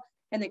hall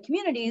and the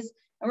communities,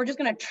 and we're just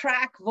going to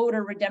track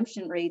voter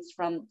redemption rates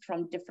from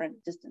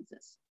different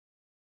distances.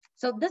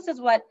 So this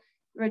is what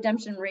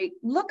redemption rate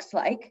looks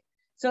like.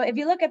 So if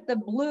you look at the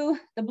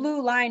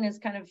blue line is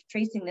kind of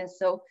tracing this.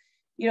 So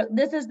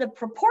this is the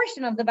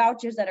proportion of the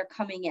vouchers that are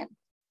coming in,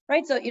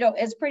 right? So,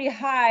 it's pretty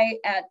high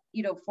at,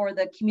 for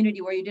the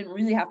community where you didn't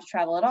really have to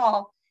travel at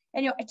all.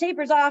 And, it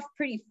tapers off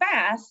pretty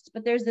fast,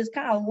 but there's this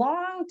kind of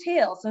long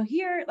tail. So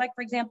here, like,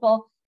 for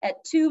example,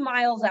 at 2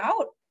 miles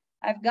out,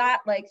 I've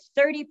got like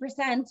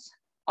 30%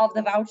 of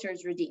the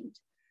vouchers redeemed,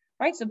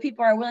 right? So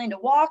people are willing to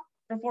walk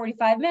for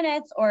 45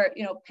 minutes or,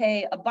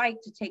 pay a bike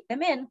to take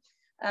them in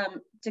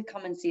to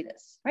come and see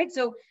this, right?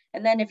 So,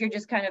 and then if you're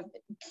just kind of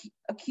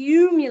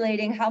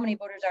accumulating how many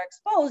voters are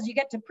exposed, you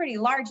get to pretty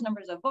large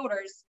numbers of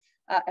voters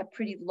at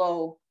pretty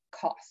low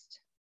cost.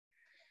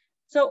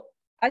 So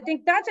I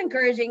think that's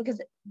encouraging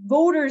because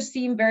voters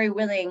seem very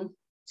willing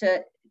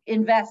to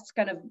invest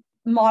kind of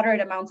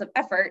moderate amounts of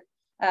effort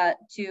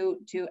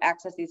to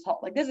access these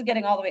halls. Like this is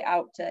getting all the way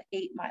out to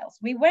 8 miles.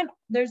 We went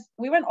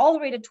all the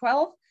way to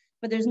 12,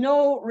 but there's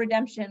no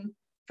redemption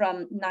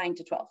from 9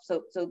 to 12.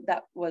 So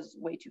that was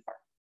way too far.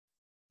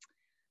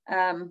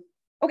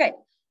 Okay,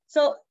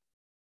 so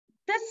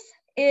this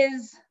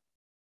is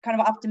kind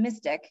of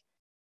optimistic.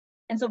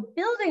 And so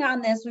building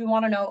on this, we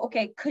want to know,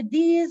 okay, could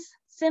these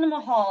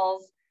cinema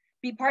halls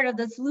be part of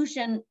the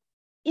solution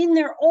in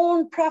their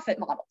own profit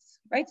models,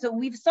 right? So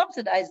we've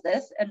subsidized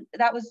this, and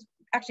that was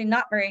actually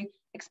not very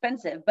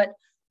expensive, but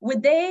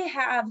would they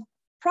have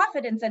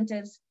profit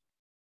incentives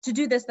to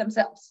do this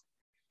themselves?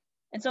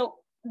 And so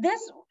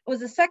this was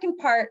the second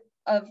part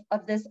of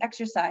this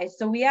exercise.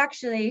 So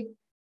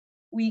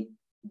we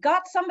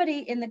got somebody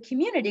in the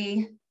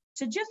community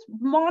to just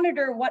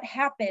monitor what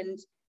happened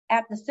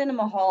at the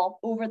cinema hall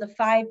over the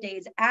 5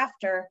 days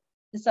after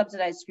the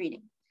subsidized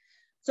screening.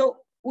 So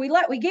we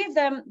gave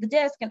them the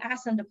disc and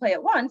asked them to play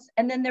it once,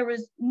 and then there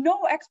was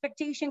no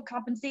expectation,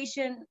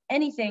 compensation,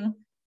 anything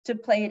to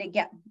play it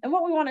again. And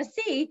what we want to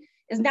see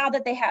is now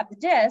that they have the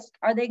disc,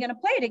 are they going to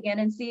play it again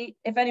and see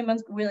if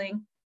anyone's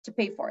willing to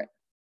pay for it?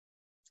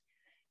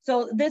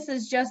 So this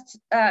is just,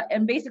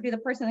 and basically the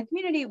person in the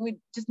community, we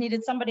just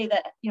needed somebody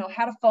that,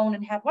 had a phone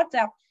and had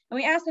WhatsApp. And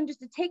we asked them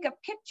just to take a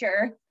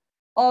picture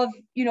of,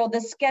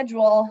 the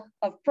schedule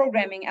of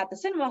programming at the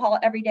cinema hall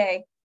every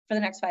day for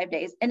the next 5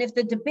 days. And if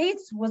the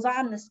debates was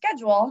on the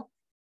schedule,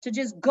 to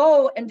just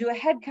go and do a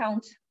head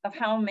count of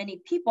how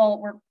many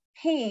people were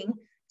paying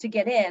to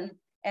get in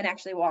and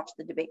actually watch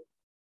the debate.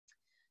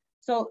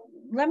 So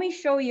let me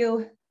show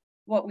you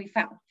what we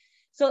found.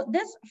 So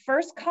this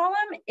first column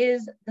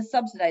is the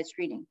subsidized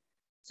screening.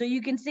 So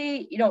you can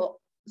see,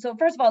 so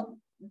first of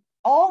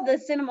all the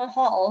cinema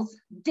halls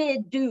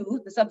did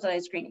do the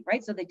subsidized screening,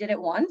 right? So they did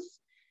it once.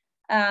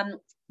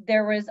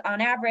 There was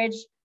on average,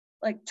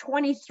 like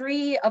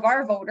 23 of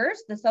our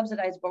voters, the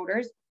subsidized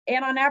voters,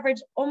 and on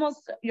average,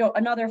 almost,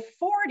 another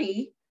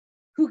 40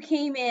 who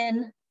came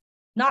in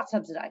not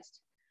subsidized,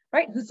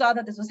 right? Who saw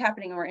that this was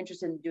happening and were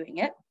interested in doing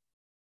it.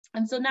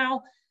 And so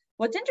now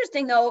what's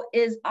interesting though,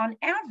 is on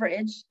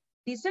average,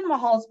 these cinema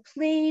halls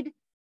played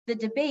the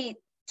debate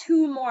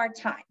 2 more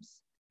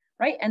times,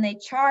 right? And they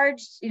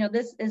charged,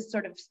 this is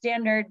sort of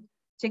standard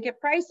ticket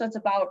price. So it's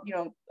about,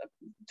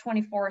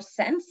 24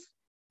 cents.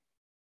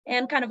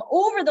 And kind of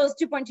over those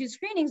 2.2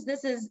 screenings,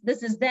 this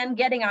is then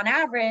getting on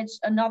average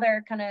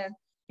another kind of,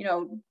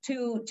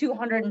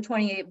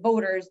 228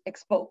 voters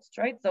exposed,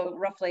 right? So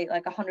roughly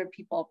like 100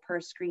 people per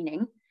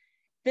screening.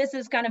 This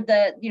is kind of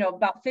the,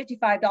 about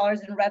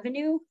 $55 in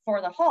revenue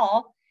for the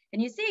hall.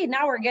 And you see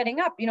now we're getting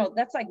up,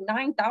 that's like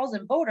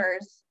 9,000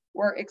 voters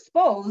were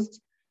exposed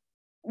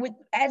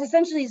at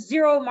essentially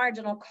zero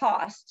marginal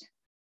cost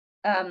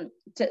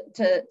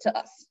to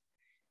us.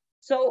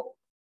 So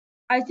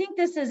I think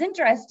this is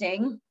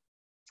interesting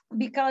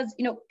because,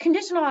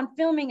 conditional on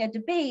filming a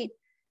debate,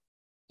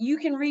 you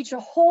can reach a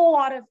whole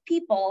lot of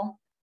people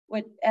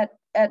at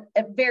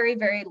very,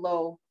 very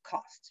low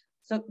cost.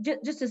 So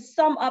just to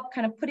sum up,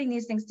 kind of putting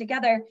these things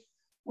together,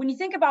 when you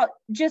think about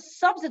just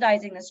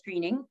subsidizing the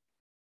screening,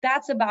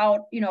 that's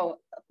about,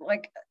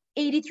 like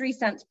 83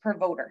 cents per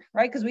voter,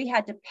 right? Because we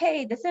had to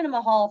pay the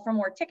cinema hall for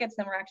more tickets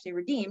than were actually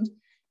redeemed.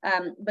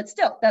 But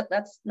still,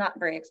 that's not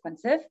very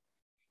expensive.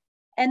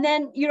 And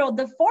then,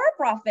 the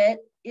for-profit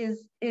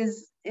is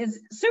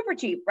super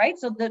cheap, right?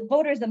 So the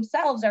voters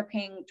themselves are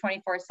paying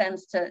 24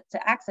 cents to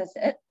access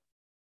it.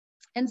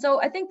 And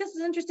so I think this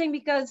is interesting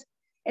because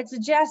it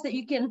suggests that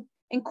you can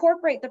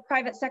incorporate the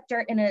private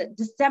sector in a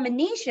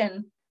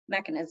dissemination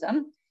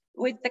mechanism,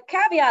 with the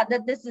caveat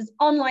that this is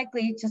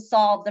unlikely to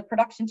solve the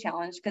production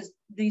challenge because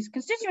these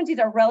constituencies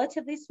are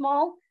relatively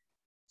small.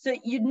 So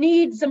you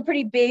need some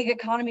pretty big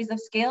economies of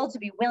scale to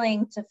be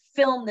willing to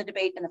film the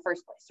debate in the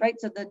first place, right?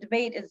 So the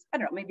debate is, I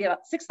don't know, maybe about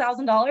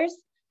 $6,000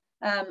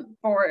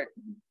 for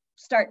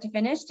start to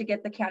finish to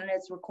get the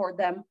candidates, record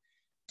them,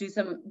 do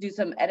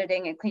some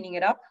editing and cleaning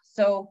it up.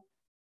 So,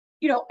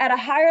 at a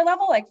higher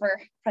level, like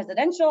for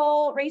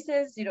presidential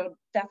races,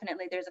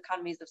 definitely there's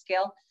economies of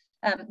scale.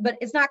 But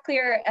it's not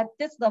clear at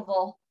this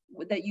level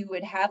that you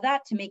would have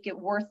that to make it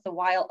worth the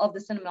while of the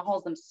cinema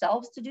halls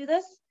themselves to do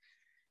this.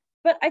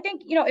 But I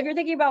think, if you're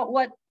thinking about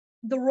what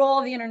the role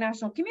of the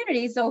international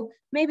community, so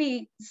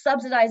maybe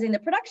subsidizing the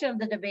production of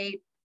the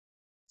debate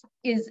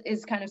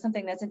is kind of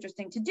something that's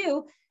interesting to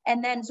do.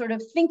 And then sort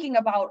of thinking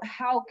about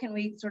how can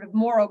we sort of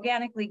more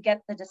organically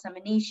get the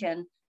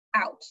dissemination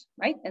out,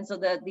 right? And so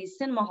these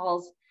cinema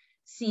halls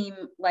seem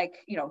like,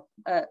 you know,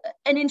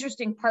 an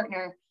interesting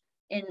partner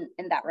in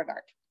that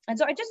regard. And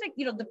so I just think,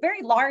 you know, the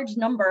very large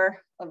number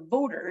of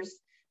voters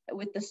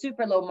with the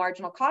super low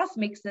marginal cost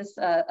makes this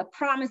a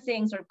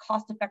promising sort of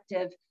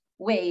cost-effective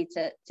way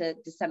to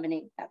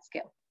disseminate at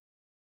scale.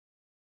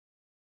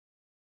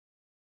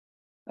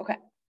 Okay.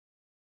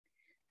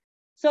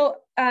 So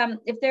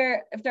if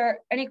there are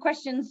any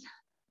questions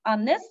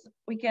on this,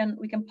 we can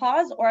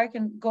pause, or I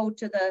can go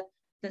to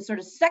the sort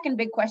of second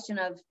big question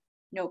of,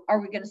 you know, are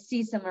we going to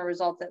see similar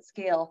results at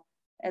scale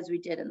as we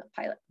did in the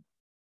pilot?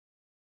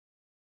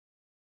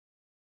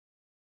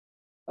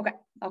 Okay,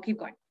 I'll keep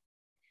going.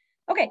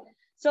 Okay,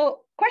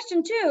 so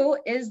question 2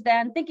 is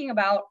then thinking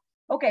about,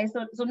 okay,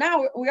 so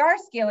now we are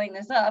scaling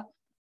this up.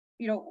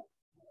 You know,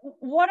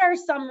 what are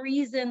some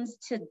reasons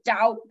to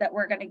doubt that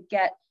we're going to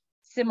get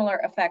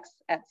similar effects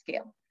at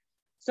scale?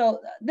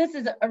 So this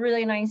is a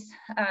really nice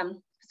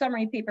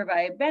summary paper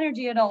by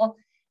Banerjee et al.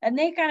 And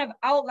they kind of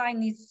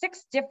outline these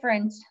 6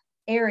 different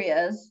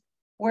areas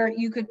where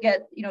you could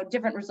get, you know,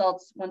 different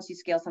results once you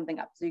scale something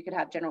up. So you could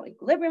have general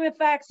equilibrium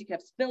effects, you could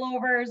have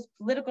spillovers,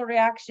 political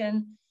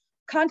reaction,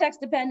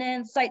 context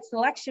dependence, site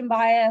selection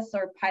bias,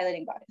 or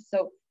piloting bias.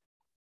 So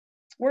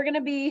we're going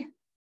to be,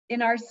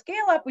 in our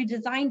scale up, we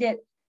designed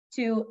it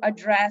to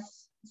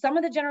address some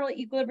of the general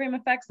equilibrium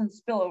effects and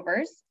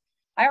spillovers.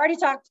 I already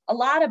talked a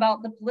lot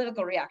about the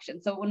political reaction.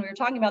 So when we were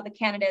talking about the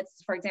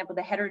candidates, for example,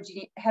 the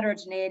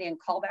heterogeneity and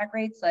callback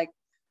rates, like,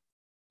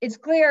 it's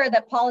clear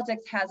that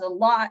politics has a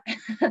lot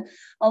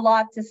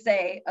to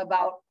say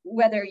about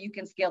whether you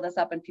can scale this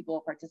up and people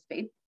will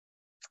participate.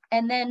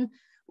 And then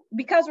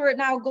because we're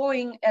now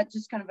going at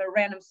just kind of a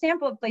random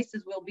sample of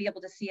places, we'll be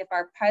able to see if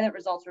our pilot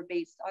results were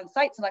based on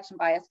site selection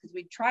bias, because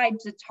we tried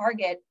to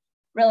target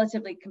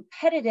relatively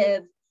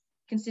competitive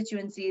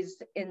constituencies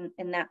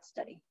in that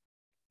study.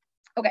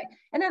 Okay,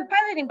 and then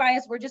piloting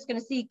bias, we're just going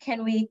to see,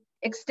 can we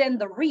extend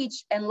the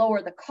reach and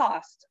lower the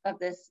cost of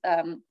this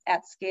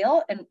at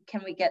scale, and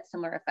can we get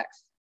similar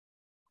effects?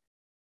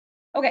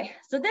 Okay,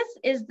 so this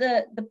is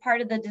the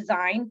part of the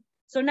design.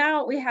 So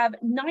now we have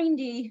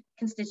 90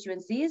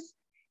 constituencies,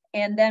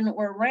 and then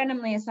we're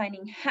randomly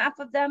assigning half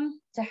of them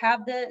to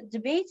have the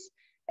debates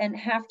and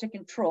half to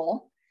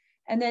control.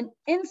 And then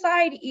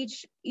inside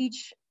each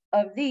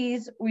of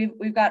these,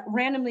 we've got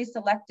randomly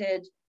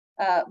selected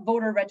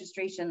voter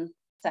registration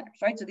centers,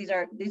 right? So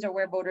these are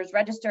where voters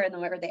register and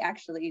then where they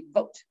actually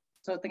vote.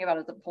 So think about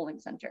it as a polling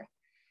center.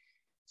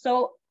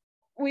 So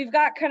we've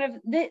got kind of,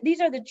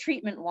 these are the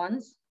treatment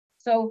ones.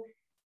 So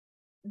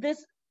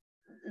this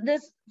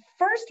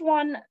first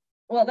one,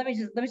 well, let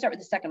me start with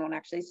the second one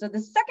actually. So the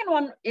second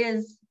one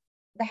is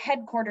the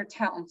headquarter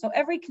town. So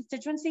every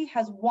constituency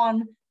has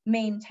one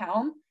main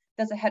town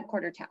that's a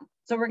headquarter town.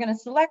 So we're going to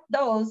select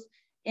those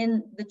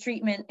in the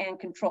treatment and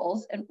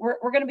controls. And we're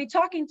going to be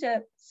talking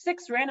to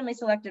 6 randomly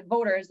selected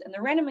voters, and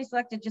they're randomly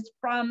selected just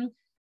from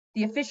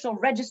the official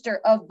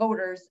register of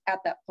voters at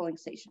that polling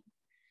station.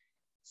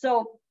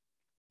 So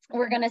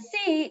we're going to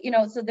see, you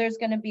know, so there's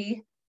going to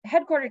be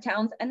headquarter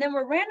towns, and then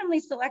we're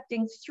randomly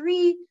selecting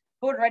 3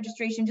 voter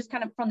registration just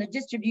kind of from the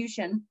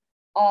distribution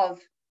of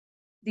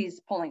these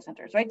polling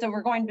centers, right? So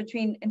we're going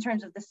between, in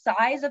terms of the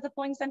size of the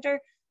polling center,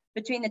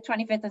 between the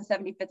 25th and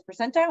 75th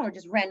percentile, and we're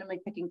just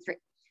randomly picking 3.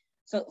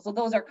 So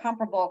those are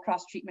comparable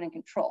across treatment and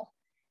control.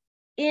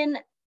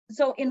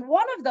 So in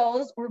one of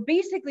those, we're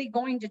basically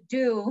going to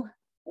do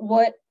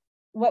what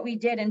we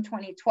did in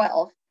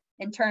 2012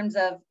 in terms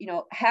of, you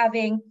know,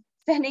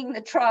 sending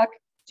the truck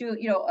to,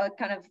 you know, a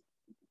kind of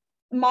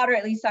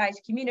moderately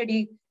sized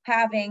community,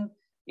 having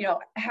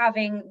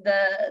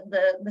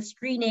the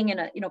screening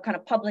and you know, kind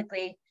of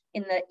publicly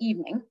in the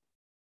evening.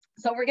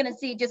 So we're going to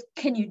see just,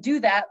 can you do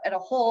that at a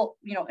whole,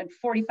 you know, in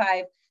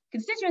 45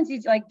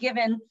 constituencies, like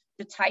given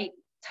the tight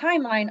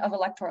timeline of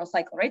electoral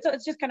cycle, right? So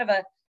it's just kind of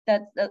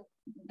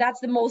that's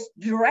the most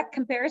direct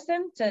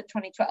comparison to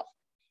 2012.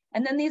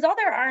 And then these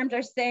other arms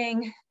are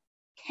saying,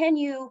 can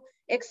you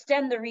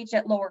extend the reach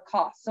at lower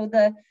cost? So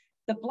the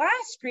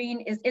blast screen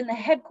is in the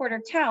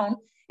headquarter town,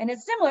 and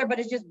it's similar, but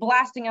it's just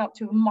blasting out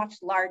to a much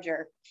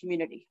larger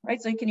community,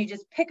 right? So can you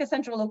just pick a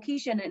central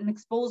location and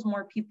expose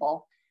more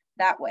people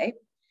that way?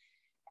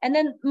 And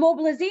then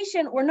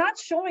mobilization, we're not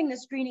showing the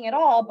screening at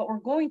all, but we're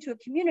going to a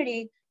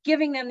community,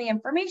 giving them the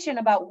information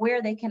about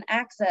where they can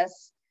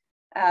access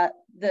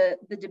the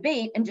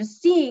debate, and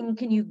just seeing,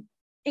 can you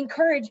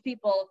encourage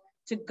people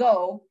to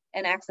go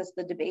and access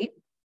the debate?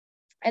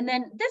 And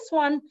then this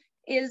one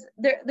is,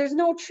 there's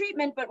no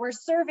treatment, but we're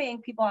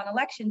surveying people on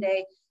election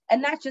day,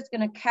 and that's just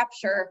going to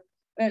capture,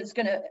 it's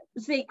going to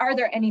say, are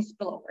there any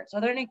spillovers?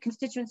 Are there any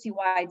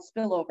constituency-wide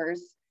spillovers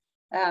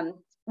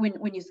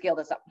when you scale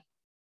this up?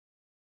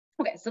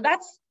 Okay, so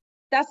that's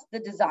the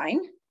design.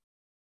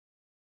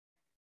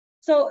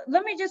 So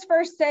let me just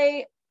first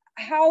say,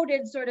 how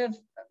did sort of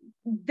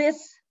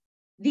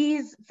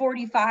these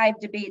 45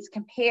 debates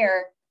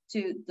compare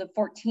to the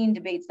 14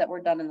 debates that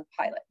were done in the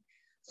pilot?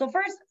 So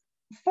first,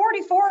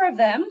 44 of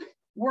them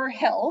were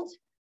held,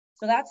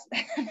 so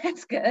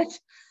that's good.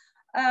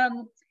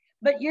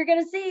 But you're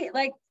going to see,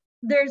 like,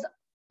 there's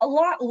a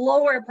lot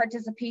lower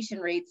participation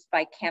rates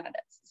by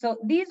candidates. So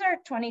these are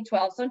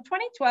 2012. So in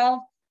 2012,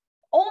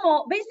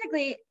 almost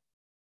basically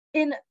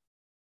in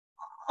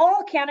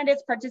all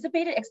candidates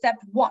participated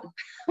except one.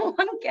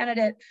 One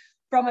candidate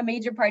from a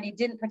major party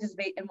didn't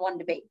participate in one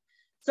debate.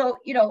 So,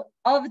 you know,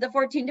 of the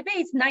 14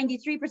 debates,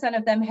 93%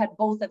 of them had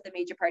both of the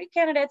major party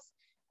candidates.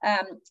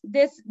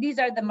 These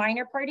are the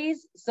minor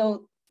parties.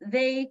 So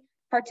they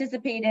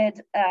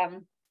participated,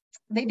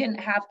 they didn't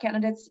have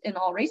candidates in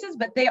all races,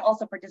 but they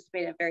also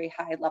participated at very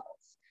high levels.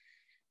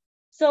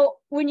 So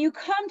when you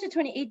come to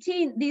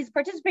 2018, these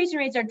participation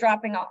rates are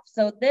dropping off.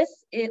 So the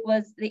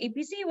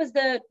APC was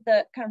the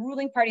kind of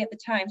ruling party at the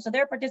time. So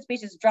their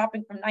participation is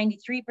dropping from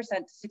 93%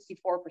 to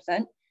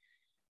 64%.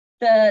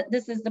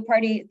 This is the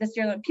party, the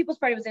Sierra Leone People's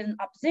Party was in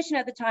opposition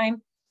at the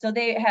time. So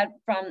they had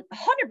from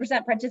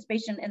 100%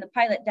 participation in the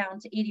pilot down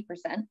to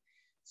 80%.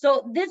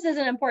 So this is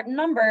an important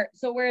number.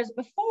 So whereas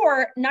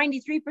before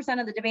 93%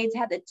 of the debates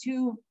had the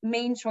two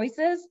main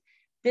choices,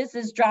 this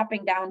is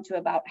dropping down to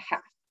about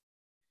half.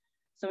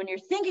 So when you're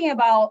thinking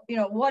about, you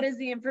know, what is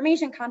the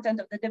information content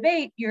of the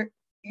debate, you're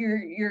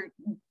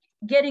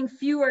getting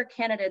fewer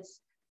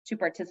candidates to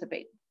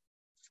participate.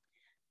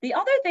 The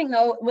other thing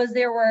though was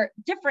there were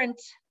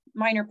different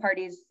minor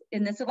parties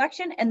in this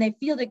election and they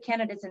fielded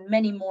candidates in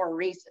many more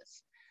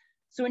races.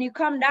 So when you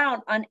come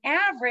down, on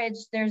average,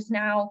 there's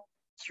now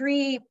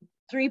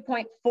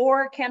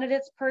 3.4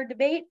 candidates per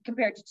debate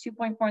compared to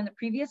 2.4 in the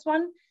previous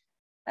one.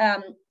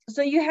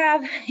 So you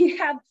have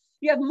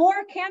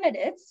more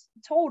candidates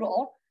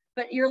total,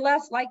 but you're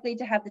less likely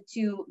to have the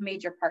two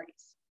major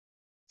parties.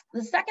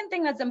 The second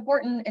thing that's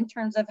important in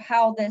terms of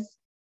how this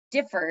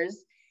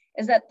differs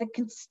is that the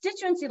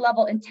constituency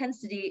level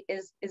intensity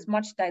is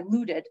much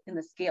diluted in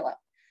the scale up.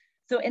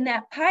 So in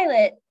that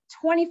pilot,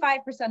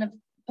 25% of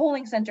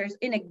polling centers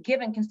in a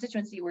given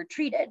constituency were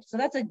treated. So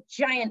that's a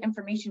giant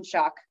information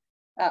shock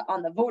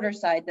on the voter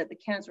side that the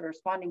candidates were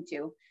responding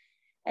to.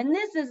 And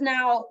this is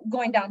now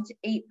going down to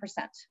 8%,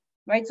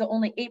 right? So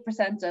only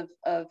 8%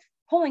 of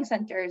polling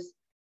centers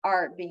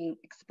are being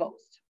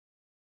exposed.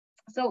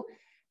 So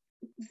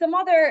some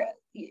other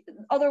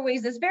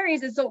ways this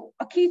varies is, so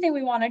a key thing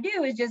we want to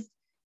do is just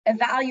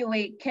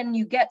evaluate, can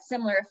you get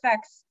similar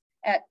effects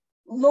at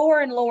lower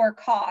and lower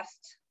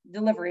cost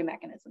delivery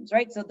mechanisms,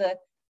 right? So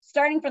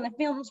starting from the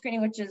film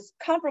screening, which is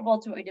comparable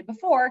to what we did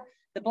before,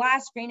 the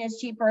blast screen is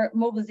cheaper,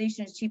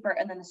 mobilization is cheaper,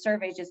 and then the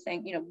survey is just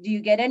saying, you know, do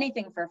you get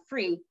anything for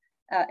free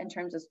in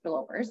terms of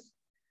spillovers?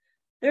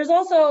 There's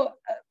also,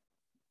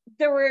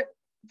 there were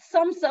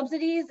some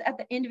subsidies at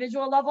the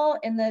individual level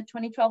in the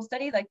 2012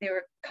 study, like they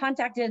were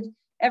contacted,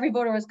 every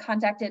voter was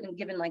contacted and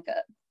given like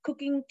a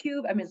cooking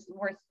cube. I mean, it's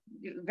worth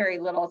very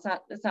little,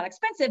 it's not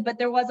expensive, but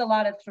there was a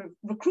lot of sort of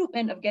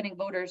recruitment of getting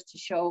voters to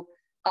show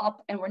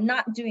up, and we're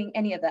not doing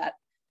any of that.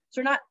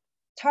 So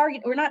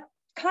we're not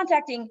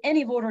contacting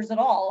any voters at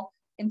all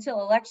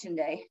until election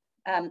day,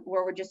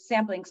 where we're just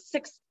sampling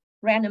 6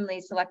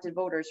 randomly selected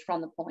voters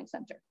from the polling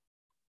center.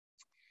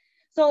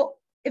 So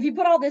if you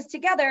put all this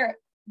together,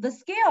 the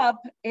scale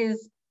up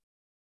is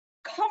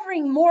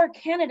covering more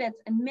candidates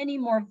and many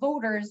more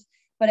voters,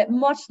 but at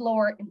much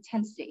lower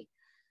intensity.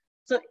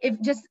 So if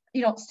just,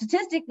 you know,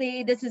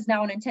 statistically, this is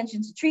now an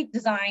intention to treat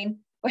design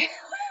where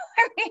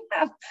we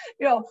have,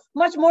 you know,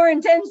 much more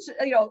intense,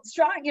 you know,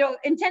 strong, you know,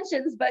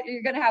 intentions, but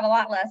you're going to have a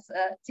lot less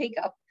take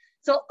up.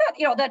 So that,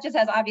 you know, that just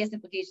has obvious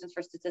implications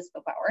for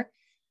statistical power.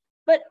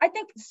 But I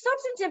think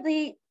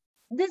substantively,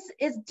 this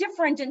is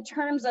different in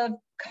terms of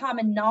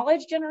common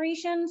knowledge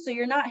generation. So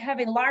you're not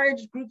having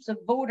large groups of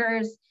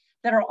voters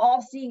that are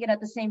all seeing it at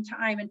the same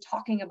time and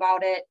talking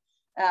about it,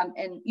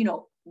 and, you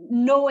know,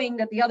 knowing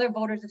that the other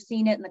voters have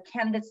seen it and the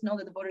candidates know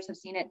that the voters have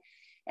seen it.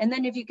 And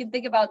then if you can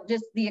think about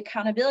just the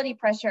accountability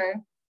pressure,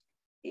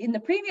 in the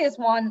previous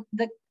one,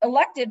 the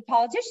elected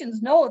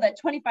politicians know that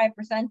 25%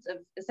 of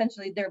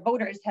essentially their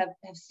voters have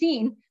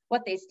seen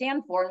what they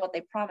stand for and what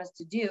they promise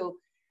to do.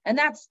 And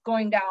that's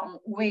going down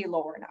way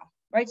lower now,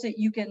 right? So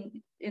you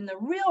can, in the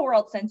real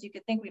world sense, you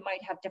could think we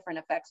might have different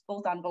effects,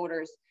 both on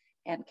voters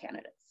and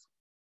candidates.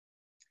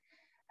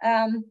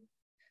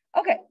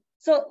 Okay,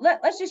 so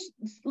let's just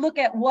look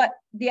at what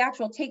the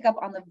actual take up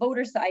on the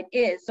voter side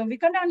is. So if we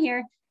come down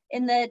here,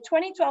 in the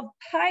 2012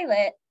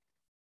 pilot,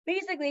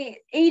 basically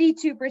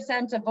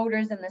 82% of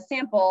voters in the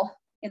sample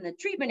in the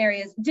treatment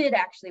areas did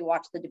actually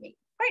watch the debate,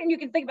 right? And you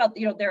can think about,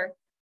 you know,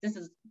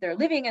 they're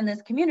living in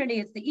this community,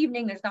 it's the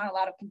evening, there's not a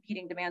lot of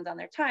competing demands on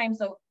their time.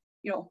 So,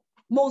 you know,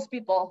 most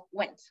people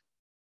went.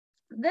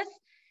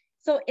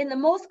 So in the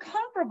most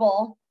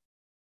comparable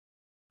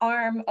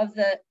arm of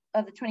the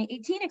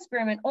 2018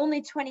 experiment,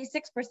 only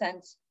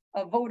 26%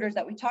 of voters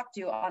that we talked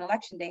to on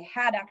election day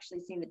had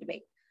actually seen the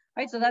debate,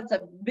 right? So that's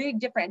a big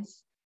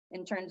difference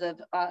in terms of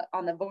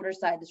on the voter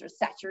side, the sort of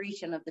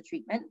saturation of the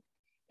treatment.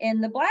 In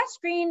the blast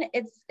screen,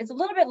 it's a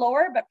little bit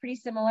lower, but pretty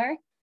similar.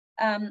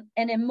 And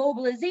in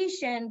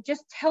mobilization,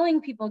 just telling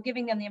people,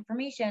 giving them the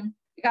information,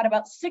 we got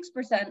about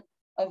 6%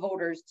 of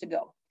voters to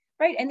go,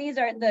 right? And these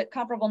are the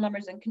comparable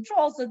numbers in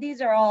control. So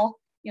these are all,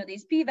 you know,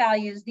 these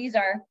p-values, these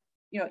are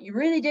you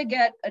really did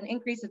get an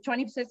increase of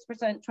 26%,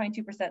 22%,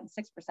 and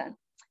 6%.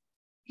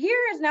 Here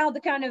is now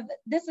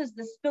this is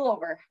the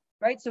spillover,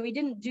 right? So we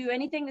didn't do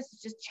anything. This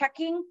is just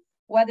checking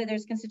whether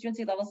there's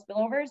constituency level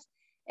spillovers.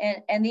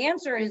 And the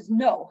answer is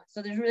no.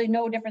 So there's really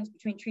no difference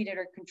between treated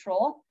or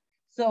control.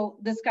 So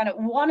this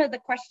one of the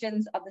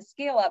questions of the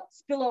scale up,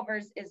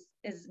 spillovers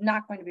is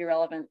not going to be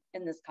relevant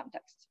in this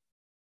context.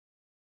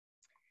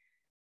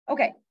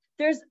 Okay,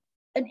 there's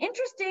an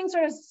interesting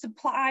sort of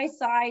supply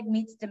side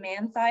meets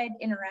demand side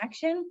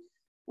interaction,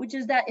 which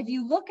is that if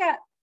you look at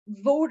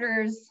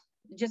voters,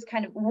 just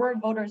were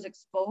voters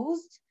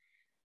exposed,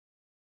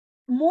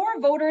 more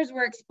voters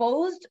were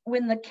exposed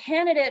when the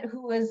candidate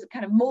who was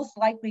most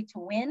likely to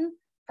win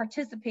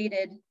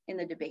participated in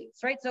the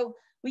debates, right? So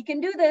we can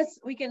do this,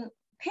 we can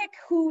pick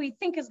who we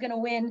think is going to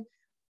win,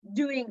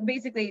 doing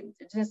basically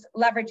just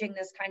leveraging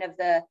this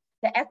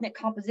the ethnic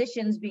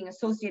compositions being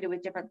associated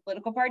with different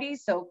political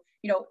parties. So,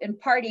 in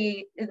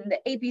the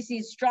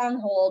APC's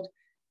stronghold,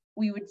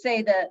 we would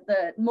say that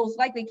the most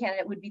likely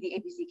candidate would be the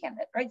APC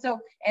candidate, right? So,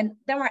 and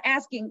then we're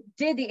asking,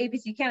 did the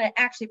APC candidate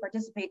actually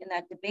participate in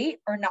that debate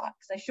or not?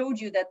 Because I showed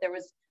you that there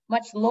was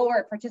much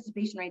lower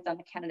participation rates on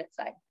the candidate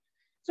side.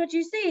 So what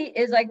you see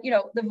is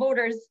the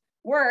voters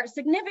were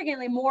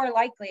significantly more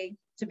likely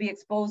to be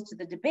exposed to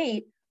the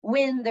debate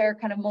when their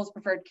most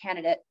preferred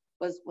candidate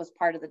was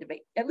part of the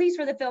debate, at least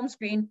for the film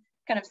screen,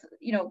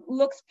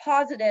 looks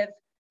positive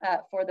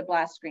for the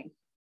blast screen.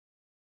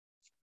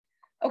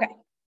 Okay,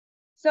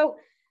 so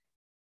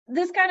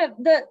this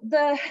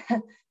the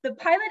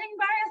piloting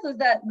bias is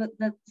that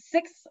the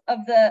 6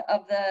 of the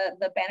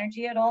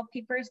Banerjee et al.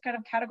 Papers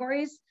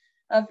categories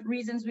of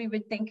reasons we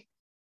would think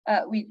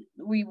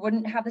we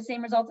wouldn't have the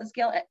same results at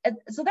scale.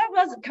 So that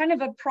was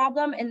a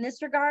problem in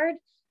this regard.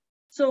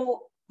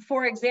 So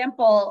for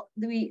example,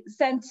 we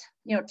sent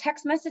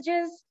text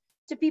messages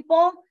to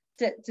people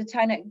to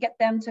get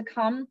them to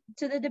come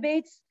to the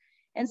debates.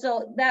 And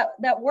so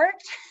that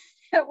worked.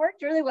 It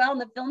worked really well in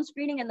the film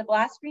screening and the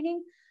blast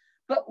screening.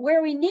 But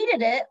where we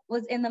needed it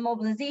was in the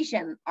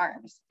mobilization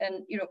arms.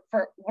 And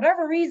for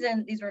whatever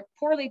reason, these were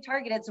poorly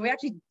targeted. So we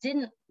actually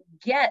didn't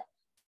get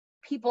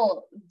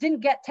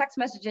text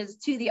messages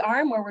to the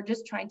arm where we're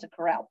just trying to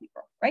corral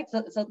people, right?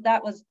 So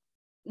that was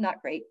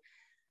not great.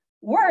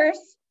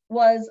 Worse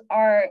was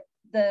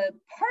the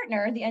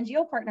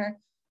NGO partner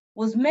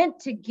was meant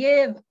to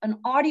give an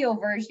audio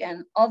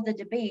version of the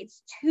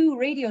debates to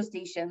radio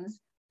stations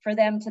for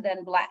them to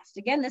then blast.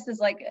 Again, this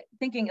is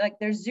thinking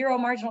there's zero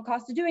marginal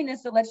cost to doing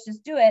this, so let's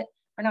just do it,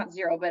 or not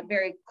zero, but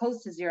very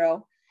close to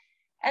zero.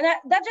 And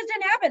that just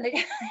didn't happen.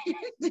 They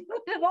didn't do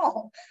it at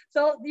all.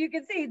 So you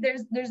can see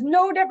there's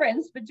no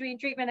difference between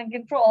treatment and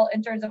control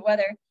in terms of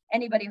whether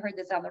anybody heard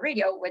this on the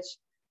radio, which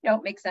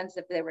makes sense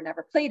if they were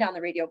never played on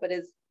the radio, but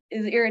is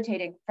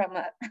irritating from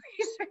a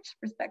research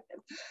perspective.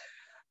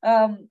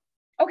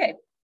 Okay,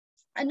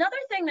 another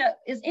thing that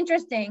is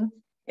interesting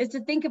is to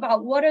think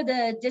about what are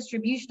the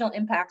distributional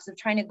impacts of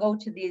trying to go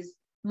to these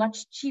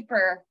much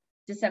cheaper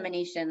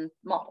dissemination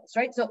models,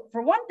 right? So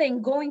for one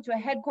thing, going to a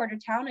headquarter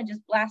town and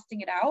just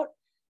blasting it out,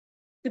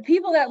 the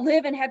people that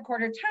live in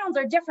headquarter towns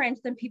are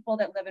different than people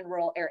that live in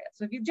rural areas.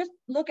 So if you just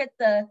look at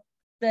the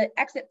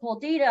exit poll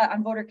data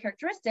on voter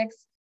characteristics,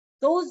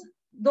 those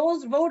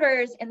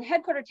voters in the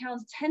headquarter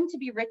towns tend to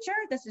be richer.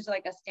 This is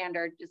a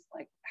standard, just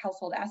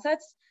household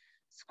assets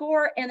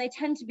score, and they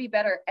tend to be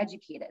better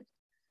educated.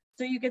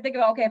 So you could think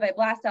about, okay, if I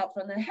blast out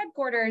from the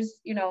headquarters,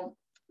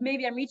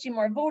 maybe I'm reaching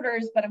more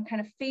voters, but I'm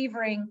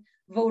favoring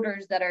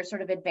voters that are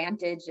sort of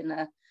advantaged in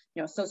the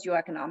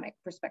socioeconomic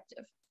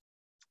perspective.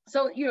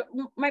 So you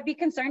might be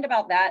concerned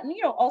about that. And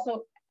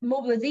also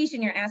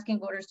mobilization, you're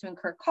asking voters to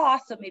incur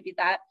costs. So maybe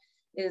that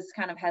is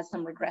has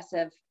some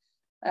regressive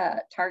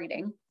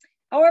targeting.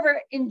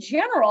 However, in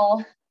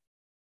general,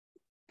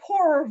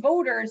 poorer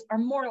voters are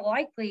more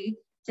likely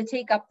to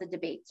take up the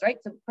debates, right?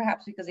 So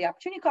perhaps because the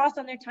opportunity cost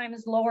on their time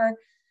is lower.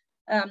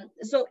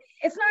 So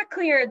it's not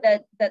clear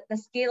that the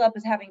scale up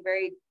is having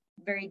very,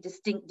 very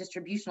distinct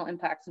distributional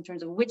impacts in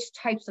terms of which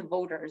types of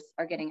voters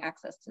are getting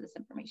access to this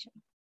information.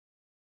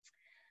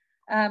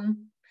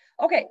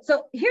 Okay,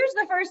 so here's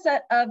the first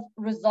set of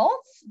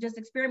results, just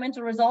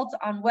experimental results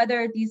on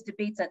whether these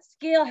debates at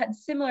scale had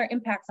similar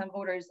impacts on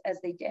voters as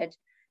they did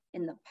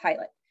in the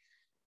pilot.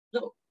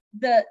 So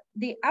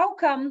the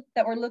outcome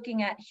that we're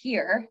looking at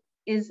here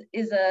is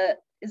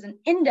an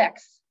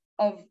index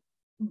of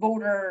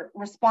voter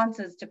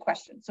responses to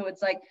questions. So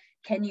it's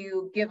can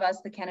you give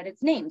us the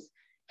candidates' names?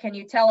 Can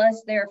you tell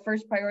us their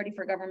first priority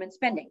for government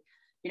spending?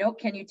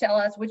 Can you tell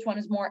us which one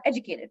is more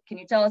educated? Can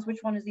you tell us which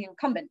one is the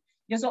incumbent?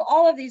 So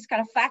all of these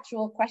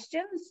factual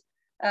questions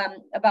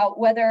about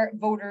whether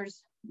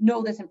voters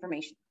know this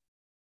information.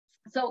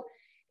 So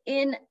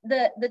in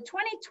the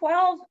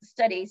 2012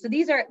 study, so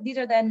these are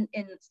then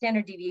in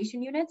standard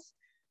deviation units.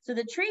 So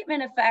the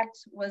treatment effect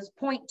was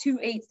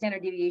 0.28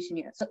 standard deviation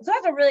units. So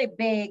that's a really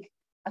big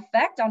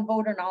effect on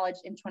voter knowledge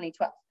in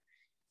 2012.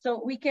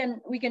 So we can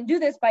do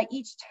this by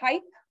each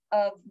type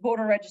of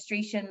voter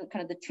registration,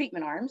 the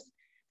treatment arms.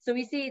 So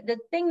we see the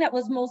thing that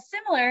was most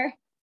similar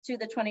to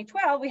the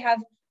 2012, we have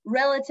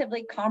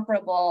relatively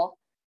comparable,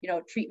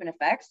 treatment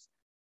effects,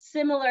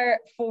 similar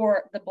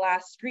for the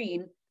blast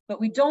screen, but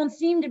we don't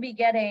seem to be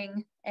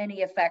getting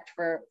any effect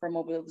for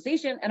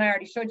mobilization. And I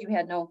already showed you we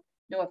had no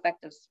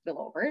effective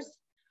spillovers.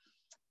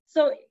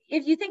 So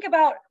if you think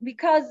about,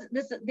 because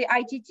the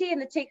ITT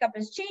and the take-up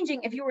is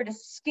changing, if you were to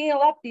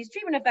scale up these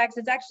treatment effects,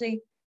 it's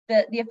actually,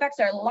 the effects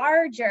are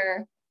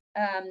larger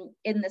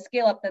in the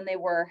scale up than they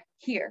were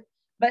here.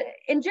 But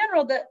in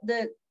general,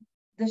 the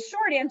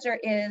short answer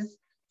is,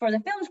 for the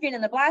film screen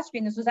and the blast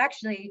screen, this was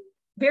actually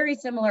very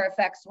similar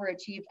effects were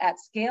achieved at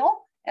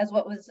scale as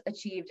what was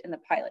achieved in the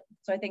pilot.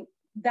 So I think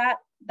that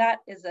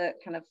is a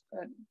kind of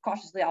a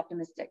cautiously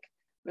optimistic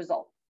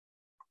result.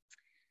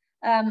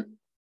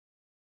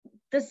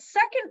 The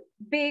second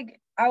big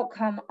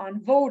outcome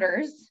on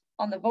voters,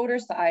 on the voter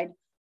side,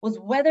 was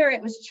whether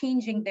it was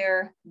changing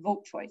their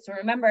vote choice. So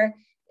remember,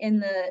 in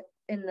the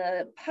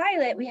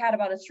pilot, we had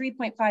about a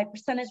 3.5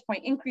 percentage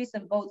point increase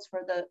in votes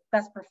for the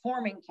best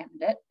performing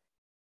candidate.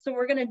 So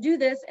we're going to do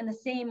this in the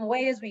same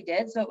way as we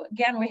did. So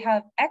again, we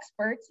have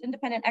experts,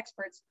 independent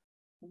experts,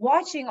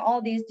 watching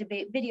all these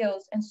debate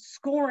videos and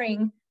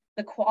scoring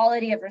the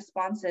quality of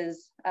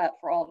responses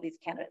for all of these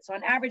candidates. So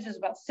on average, there's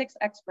about 6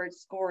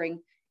 experts scoring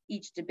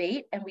each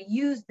debate, and we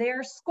use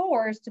their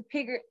scores to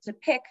pick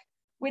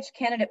which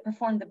candidate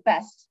performed the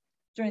best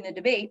during the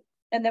debate.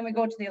 And then we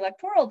go to the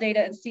electoral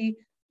data and see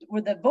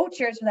were the vote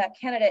shares for that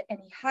candidate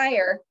any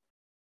higher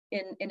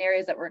in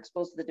areas that were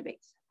exposed to the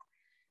debates.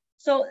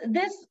 So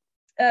this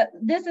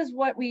is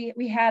what we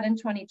had in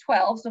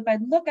 2012. So if I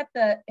look at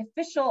the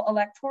official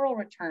electoral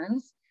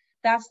returns,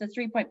 that's the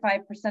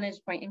 3.5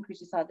 percentage point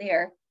increase you saw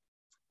there.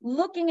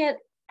 Looking at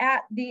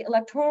the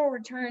electoral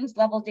returns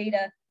level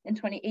data in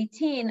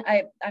 2018,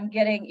 I'm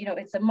getting,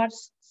 it's a much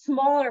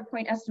smaller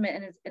point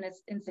estimate, and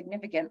it's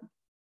insignificant.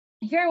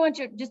 Here I want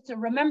you just to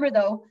remember,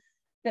 though,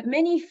 that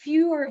many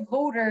fewer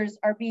voters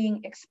are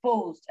being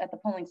exposed at the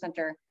polling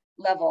center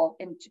level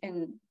in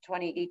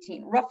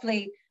 2018,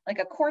 roughly like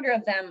a quarter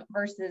of them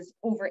versus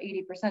over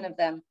 80% of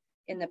them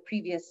in the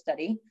previous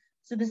study.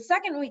 So the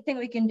second thing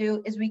we can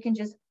do is we can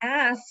just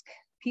ask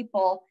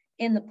people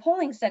in the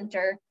polling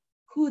center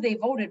who they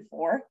voted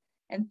for,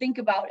 and think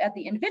about at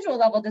the individual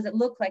level, does it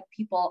look like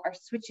people are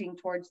switching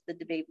towards the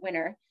debate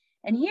winner?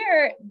 And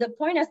here, the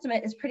point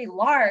estimate is pretty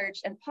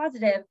large and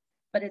positive,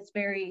 but it's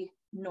very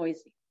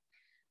noisy.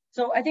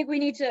 So I think we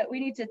need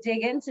to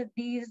dig into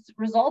these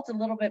results a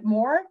little bit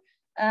more.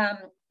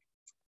 But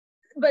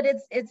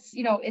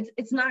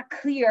it's not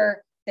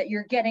clear that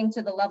you're getting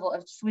to the level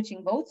of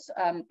switching votes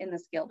in the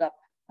scaled up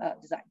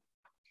design.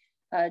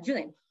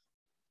 Julian.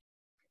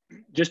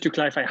 Just to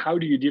clarify, how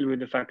do you deal with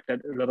the fact that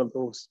a lot of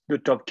the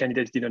top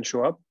candidates didn't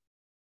show up?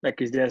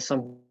 Like, is there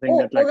something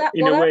that's part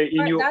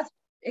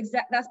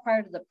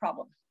of the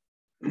problem.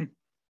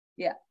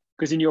 Yeah.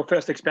 Because in your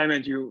first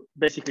experiment, you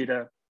basically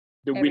the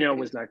winner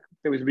was like,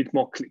 there was a bit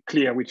more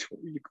clear,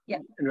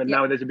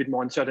 now there's a bit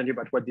more uncertainty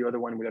about what the other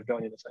one would have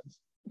done in a sense.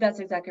 That's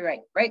exactly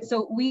right.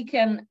 So you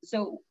can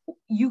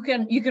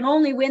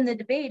only win the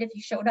debate if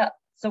you showed up.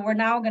 So we're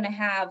now going to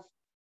have,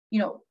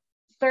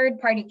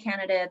 third-party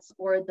candidates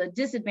or the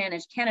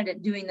disadvantaged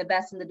candidate doing the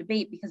best in the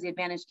debate because the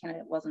advantaged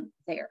candidate wasn't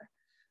there,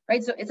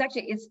 right? So it's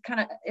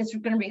going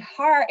to be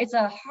hard. It's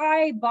a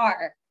high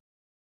bar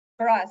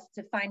for us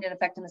to find an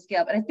effect in the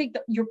scale. But I think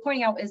that you're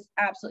pointing out is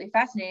absolutely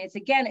fascinating.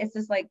 It's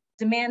this like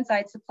demand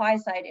side, supply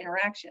side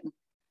interaction,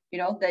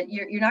 that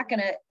you're not going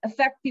to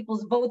affect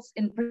people's votes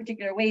in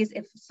particular ways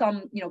if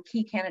some,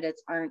 key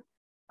candidates aren't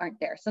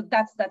there. So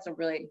that's a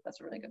really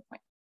good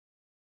point.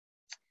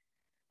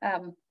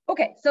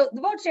 Okay, so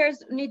the vote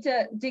shares, need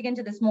to dig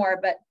into this more,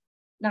 but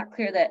not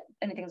clear that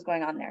anything's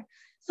going on there.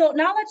 So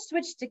now let's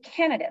switch to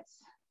candidates,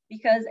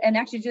 and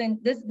actually, Julian,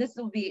 this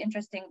will be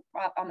interesting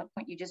on the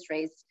point you just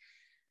raised.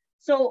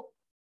 So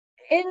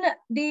in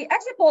the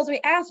exit polls, we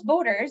asked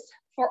voters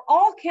for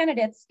all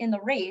candidates in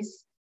the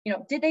race,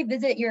 did they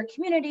visit your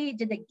community?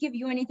 Did they give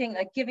you anything,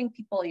 like giving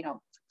people,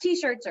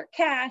 t-shirts or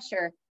cash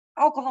or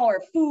alcohol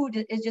or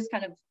food is just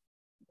kind of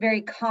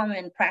very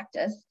common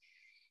practice.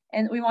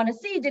 And we want to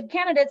see, did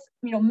candidates,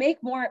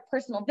 make more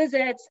personal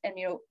visits and,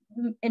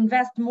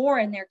 invest more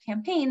in their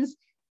campaigns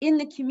in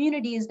the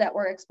communities that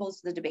were exposed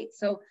to the debate?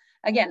 So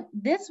again,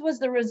 this was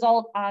the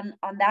result on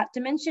that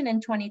dimension in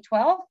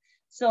 2012.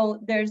 So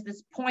there's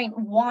this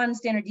 0.1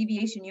 standard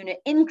deviation unit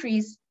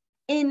increase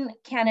in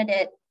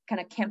candidate kind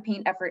of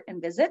campaign effort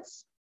and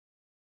visits.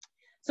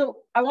 So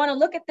I want to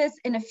look at this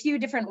in a few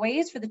different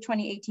ways for the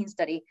 2018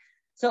 study.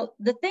 So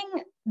the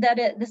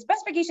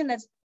specification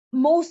that's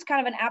most kind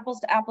of an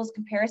apples to apples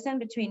comparison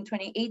between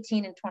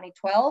 2018 and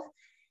 2012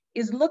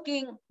 is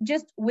looking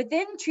just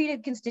within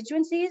treated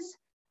constituencies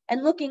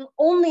and looking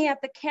only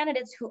at the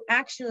candidates who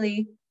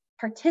actually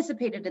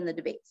participated in the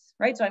debates,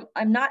 right? So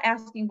I'm not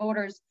asking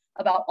voters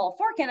about all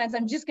 4 candidates,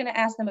 I'm just going to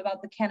ask them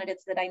about the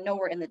candidates that I know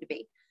were in the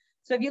debate.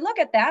 So if you look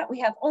at that, we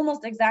have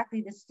almost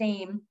exactly the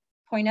same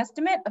point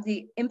estimate of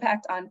the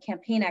impact on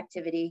campaign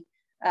activity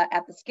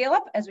at the scale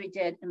up as we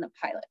did in the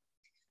pilot.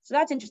 So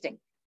that's interesting.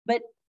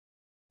 But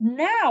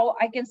now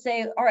I can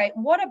say, all right,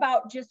 what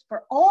about just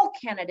for all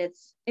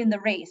candidates in the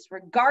race,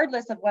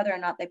 regardless of whether or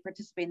not they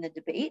participate in the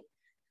debate?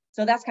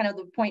 So that's kind of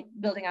the point,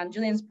 building on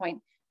Julian's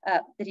point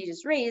that he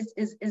just raised,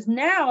 is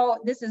now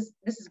this is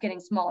getting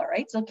smaller,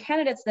 right? So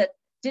candidates that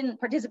didn't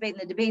participate in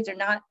the debates are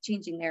not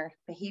changing their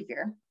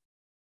behavior.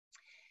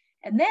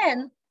 And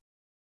then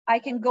I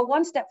can go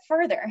one step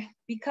further,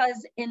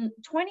 because in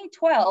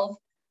 2012,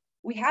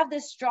 we have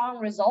this strong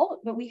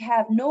result, but we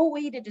have no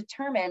way to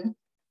determine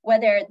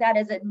whether that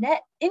is a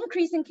net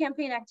increase in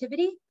campaign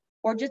activity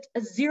or just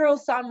a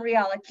zero-sum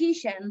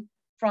reallocation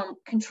from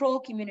control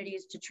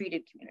communities to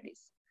treated communities,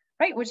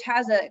 right? Which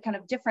has a kind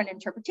of different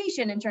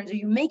interpretation in terms of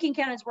you making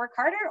candidates work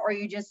harder, or are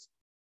you just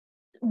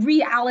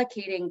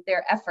reallocating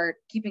their effort,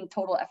 keeping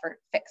total effort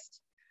fixed.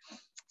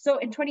 So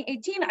in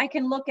 2018, I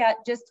can look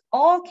at just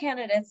all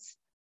candidates,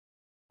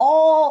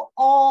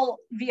 all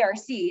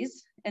VRCs,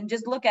 and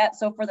just look at,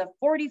 so for the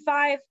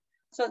 45,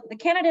 so the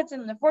candidates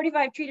in the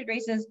 45 treated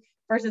races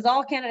versus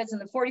all candidates in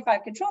the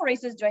 45 control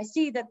races, do I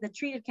see that the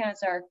treated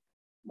candidates are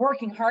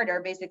working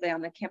harder basically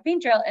on the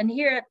campaign trail? And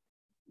here,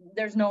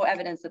 there's no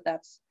evidence that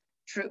that's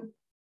true.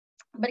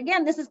 But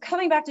again, this is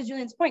coming back to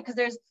Julian's point,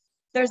 because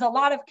there's a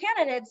lot of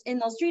candidates in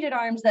those treated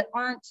arms that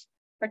aren't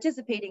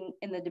participating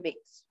in the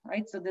debates,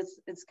 right? So this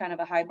is kind of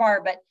a high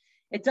bar, but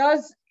it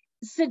does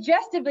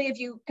suggestively, if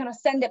you kind of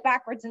send it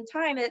backwards in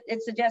time,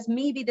 it suggests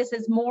maybe this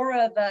is more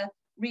of a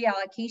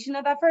reallocation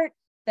of effort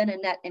than a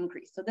net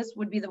increase. So this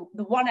would be the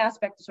one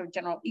aspect of sort of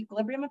general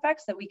equilibrium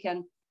effects that we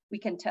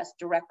can test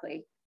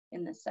directly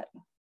in this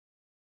setting.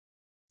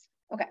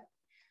 Okay,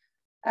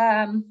 how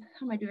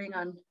am I doing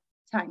on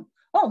time?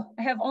 Oh,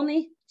 I have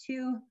only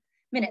 2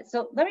 minutes.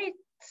 So let me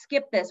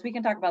skip this. We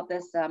can talk about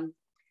this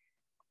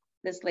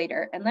this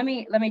later. And let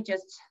me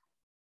just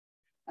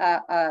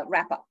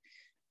wrap up.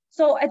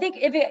 So I think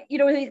if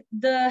it,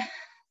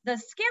 the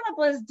scale up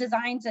was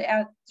designed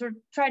to sort of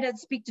try to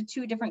speak to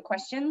 2 different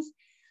questions.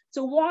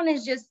 So one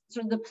is just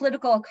sort of the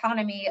political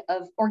economy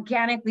of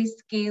organically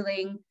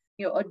scaling,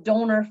 a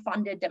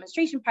donor-funded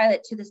demonstration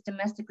pilot to this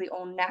domestically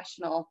owned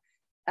national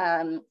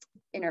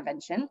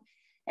intervention,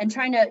 and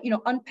trying to,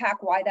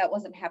 unpack why that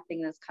wasn't happening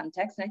in this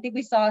context. And I think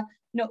we saw,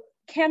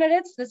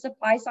 candidates, the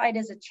supply side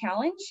is a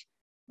challenge,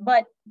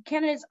 but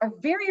candidates are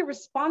very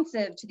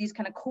responsive to these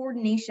kind of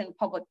coordination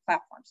public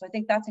platforms. So I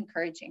think that's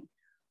encouraging.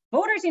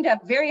 Voters seem to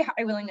have very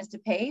high willingness to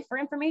pay for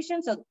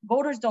information. So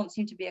voters don't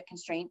seem to be a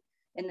constraint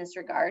in this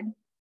regard.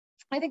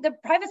 I think the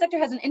private sector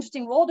has an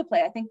interesting role to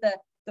play. I think the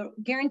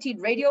guaranteed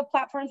radio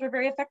platforms were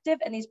very effective,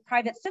 and these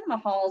private cinema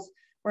halls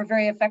were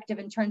very effective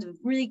in terms of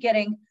really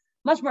getting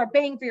much more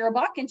bang for your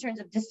buck in terms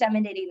of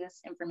disseminating this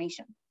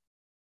information.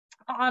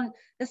 On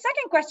the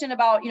second question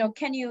about,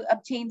 can you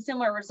obtain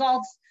similar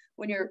results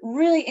when you're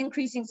really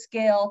increasing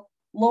scale,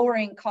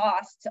 lowering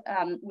cost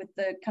with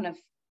the kind of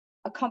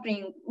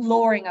accompanying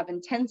lowering of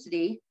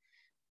intensity,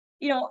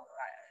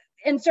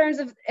 in terms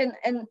of,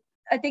 and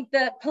I think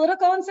the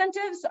political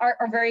incentives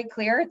are very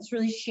clear. It's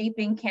really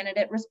shaping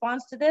candidate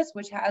response to this,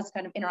 which has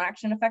kind of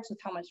interaction effects with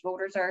how much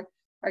voters are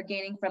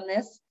gaining from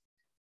this.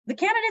 The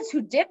candidates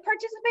who did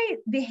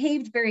participate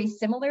behaved very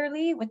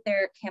similarly with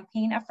their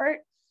campaign effort.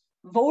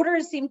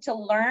 Voters seem to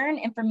learn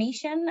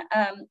information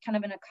kind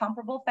of in a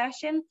comparable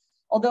fashion,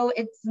 although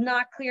it's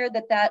not clear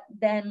that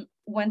then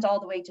went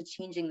all the way to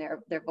changing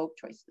their vote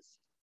choices.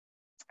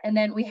 And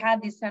then we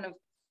had these kind of,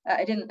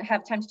 I didn't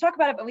have time to talk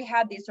about it, but we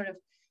had these sort of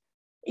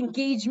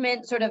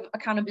engagement, sort of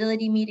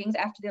accountability meetings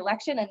after the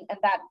election, and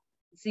that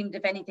seemed,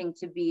 if anything,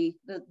 to be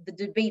the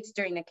debates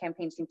during the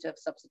campaign seemed to have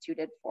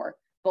substituted for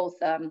both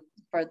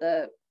for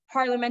the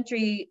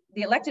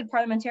elected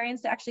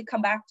parliamentarians to actually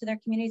come back to their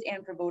communities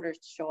and for voters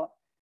to show up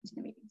to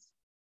the meetings.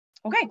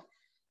 Okay,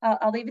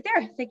 I'll leave it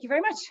there. Thank you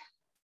very much.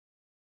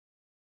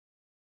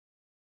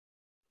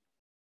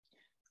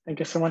 Thank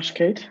you so much,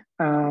 Kate.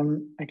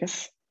 I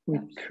guess we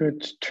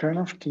could turn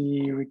off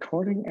the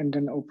recording and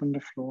then open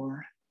the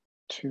floor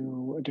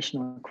to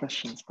additional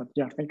questions. But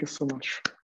yeah, thank you so much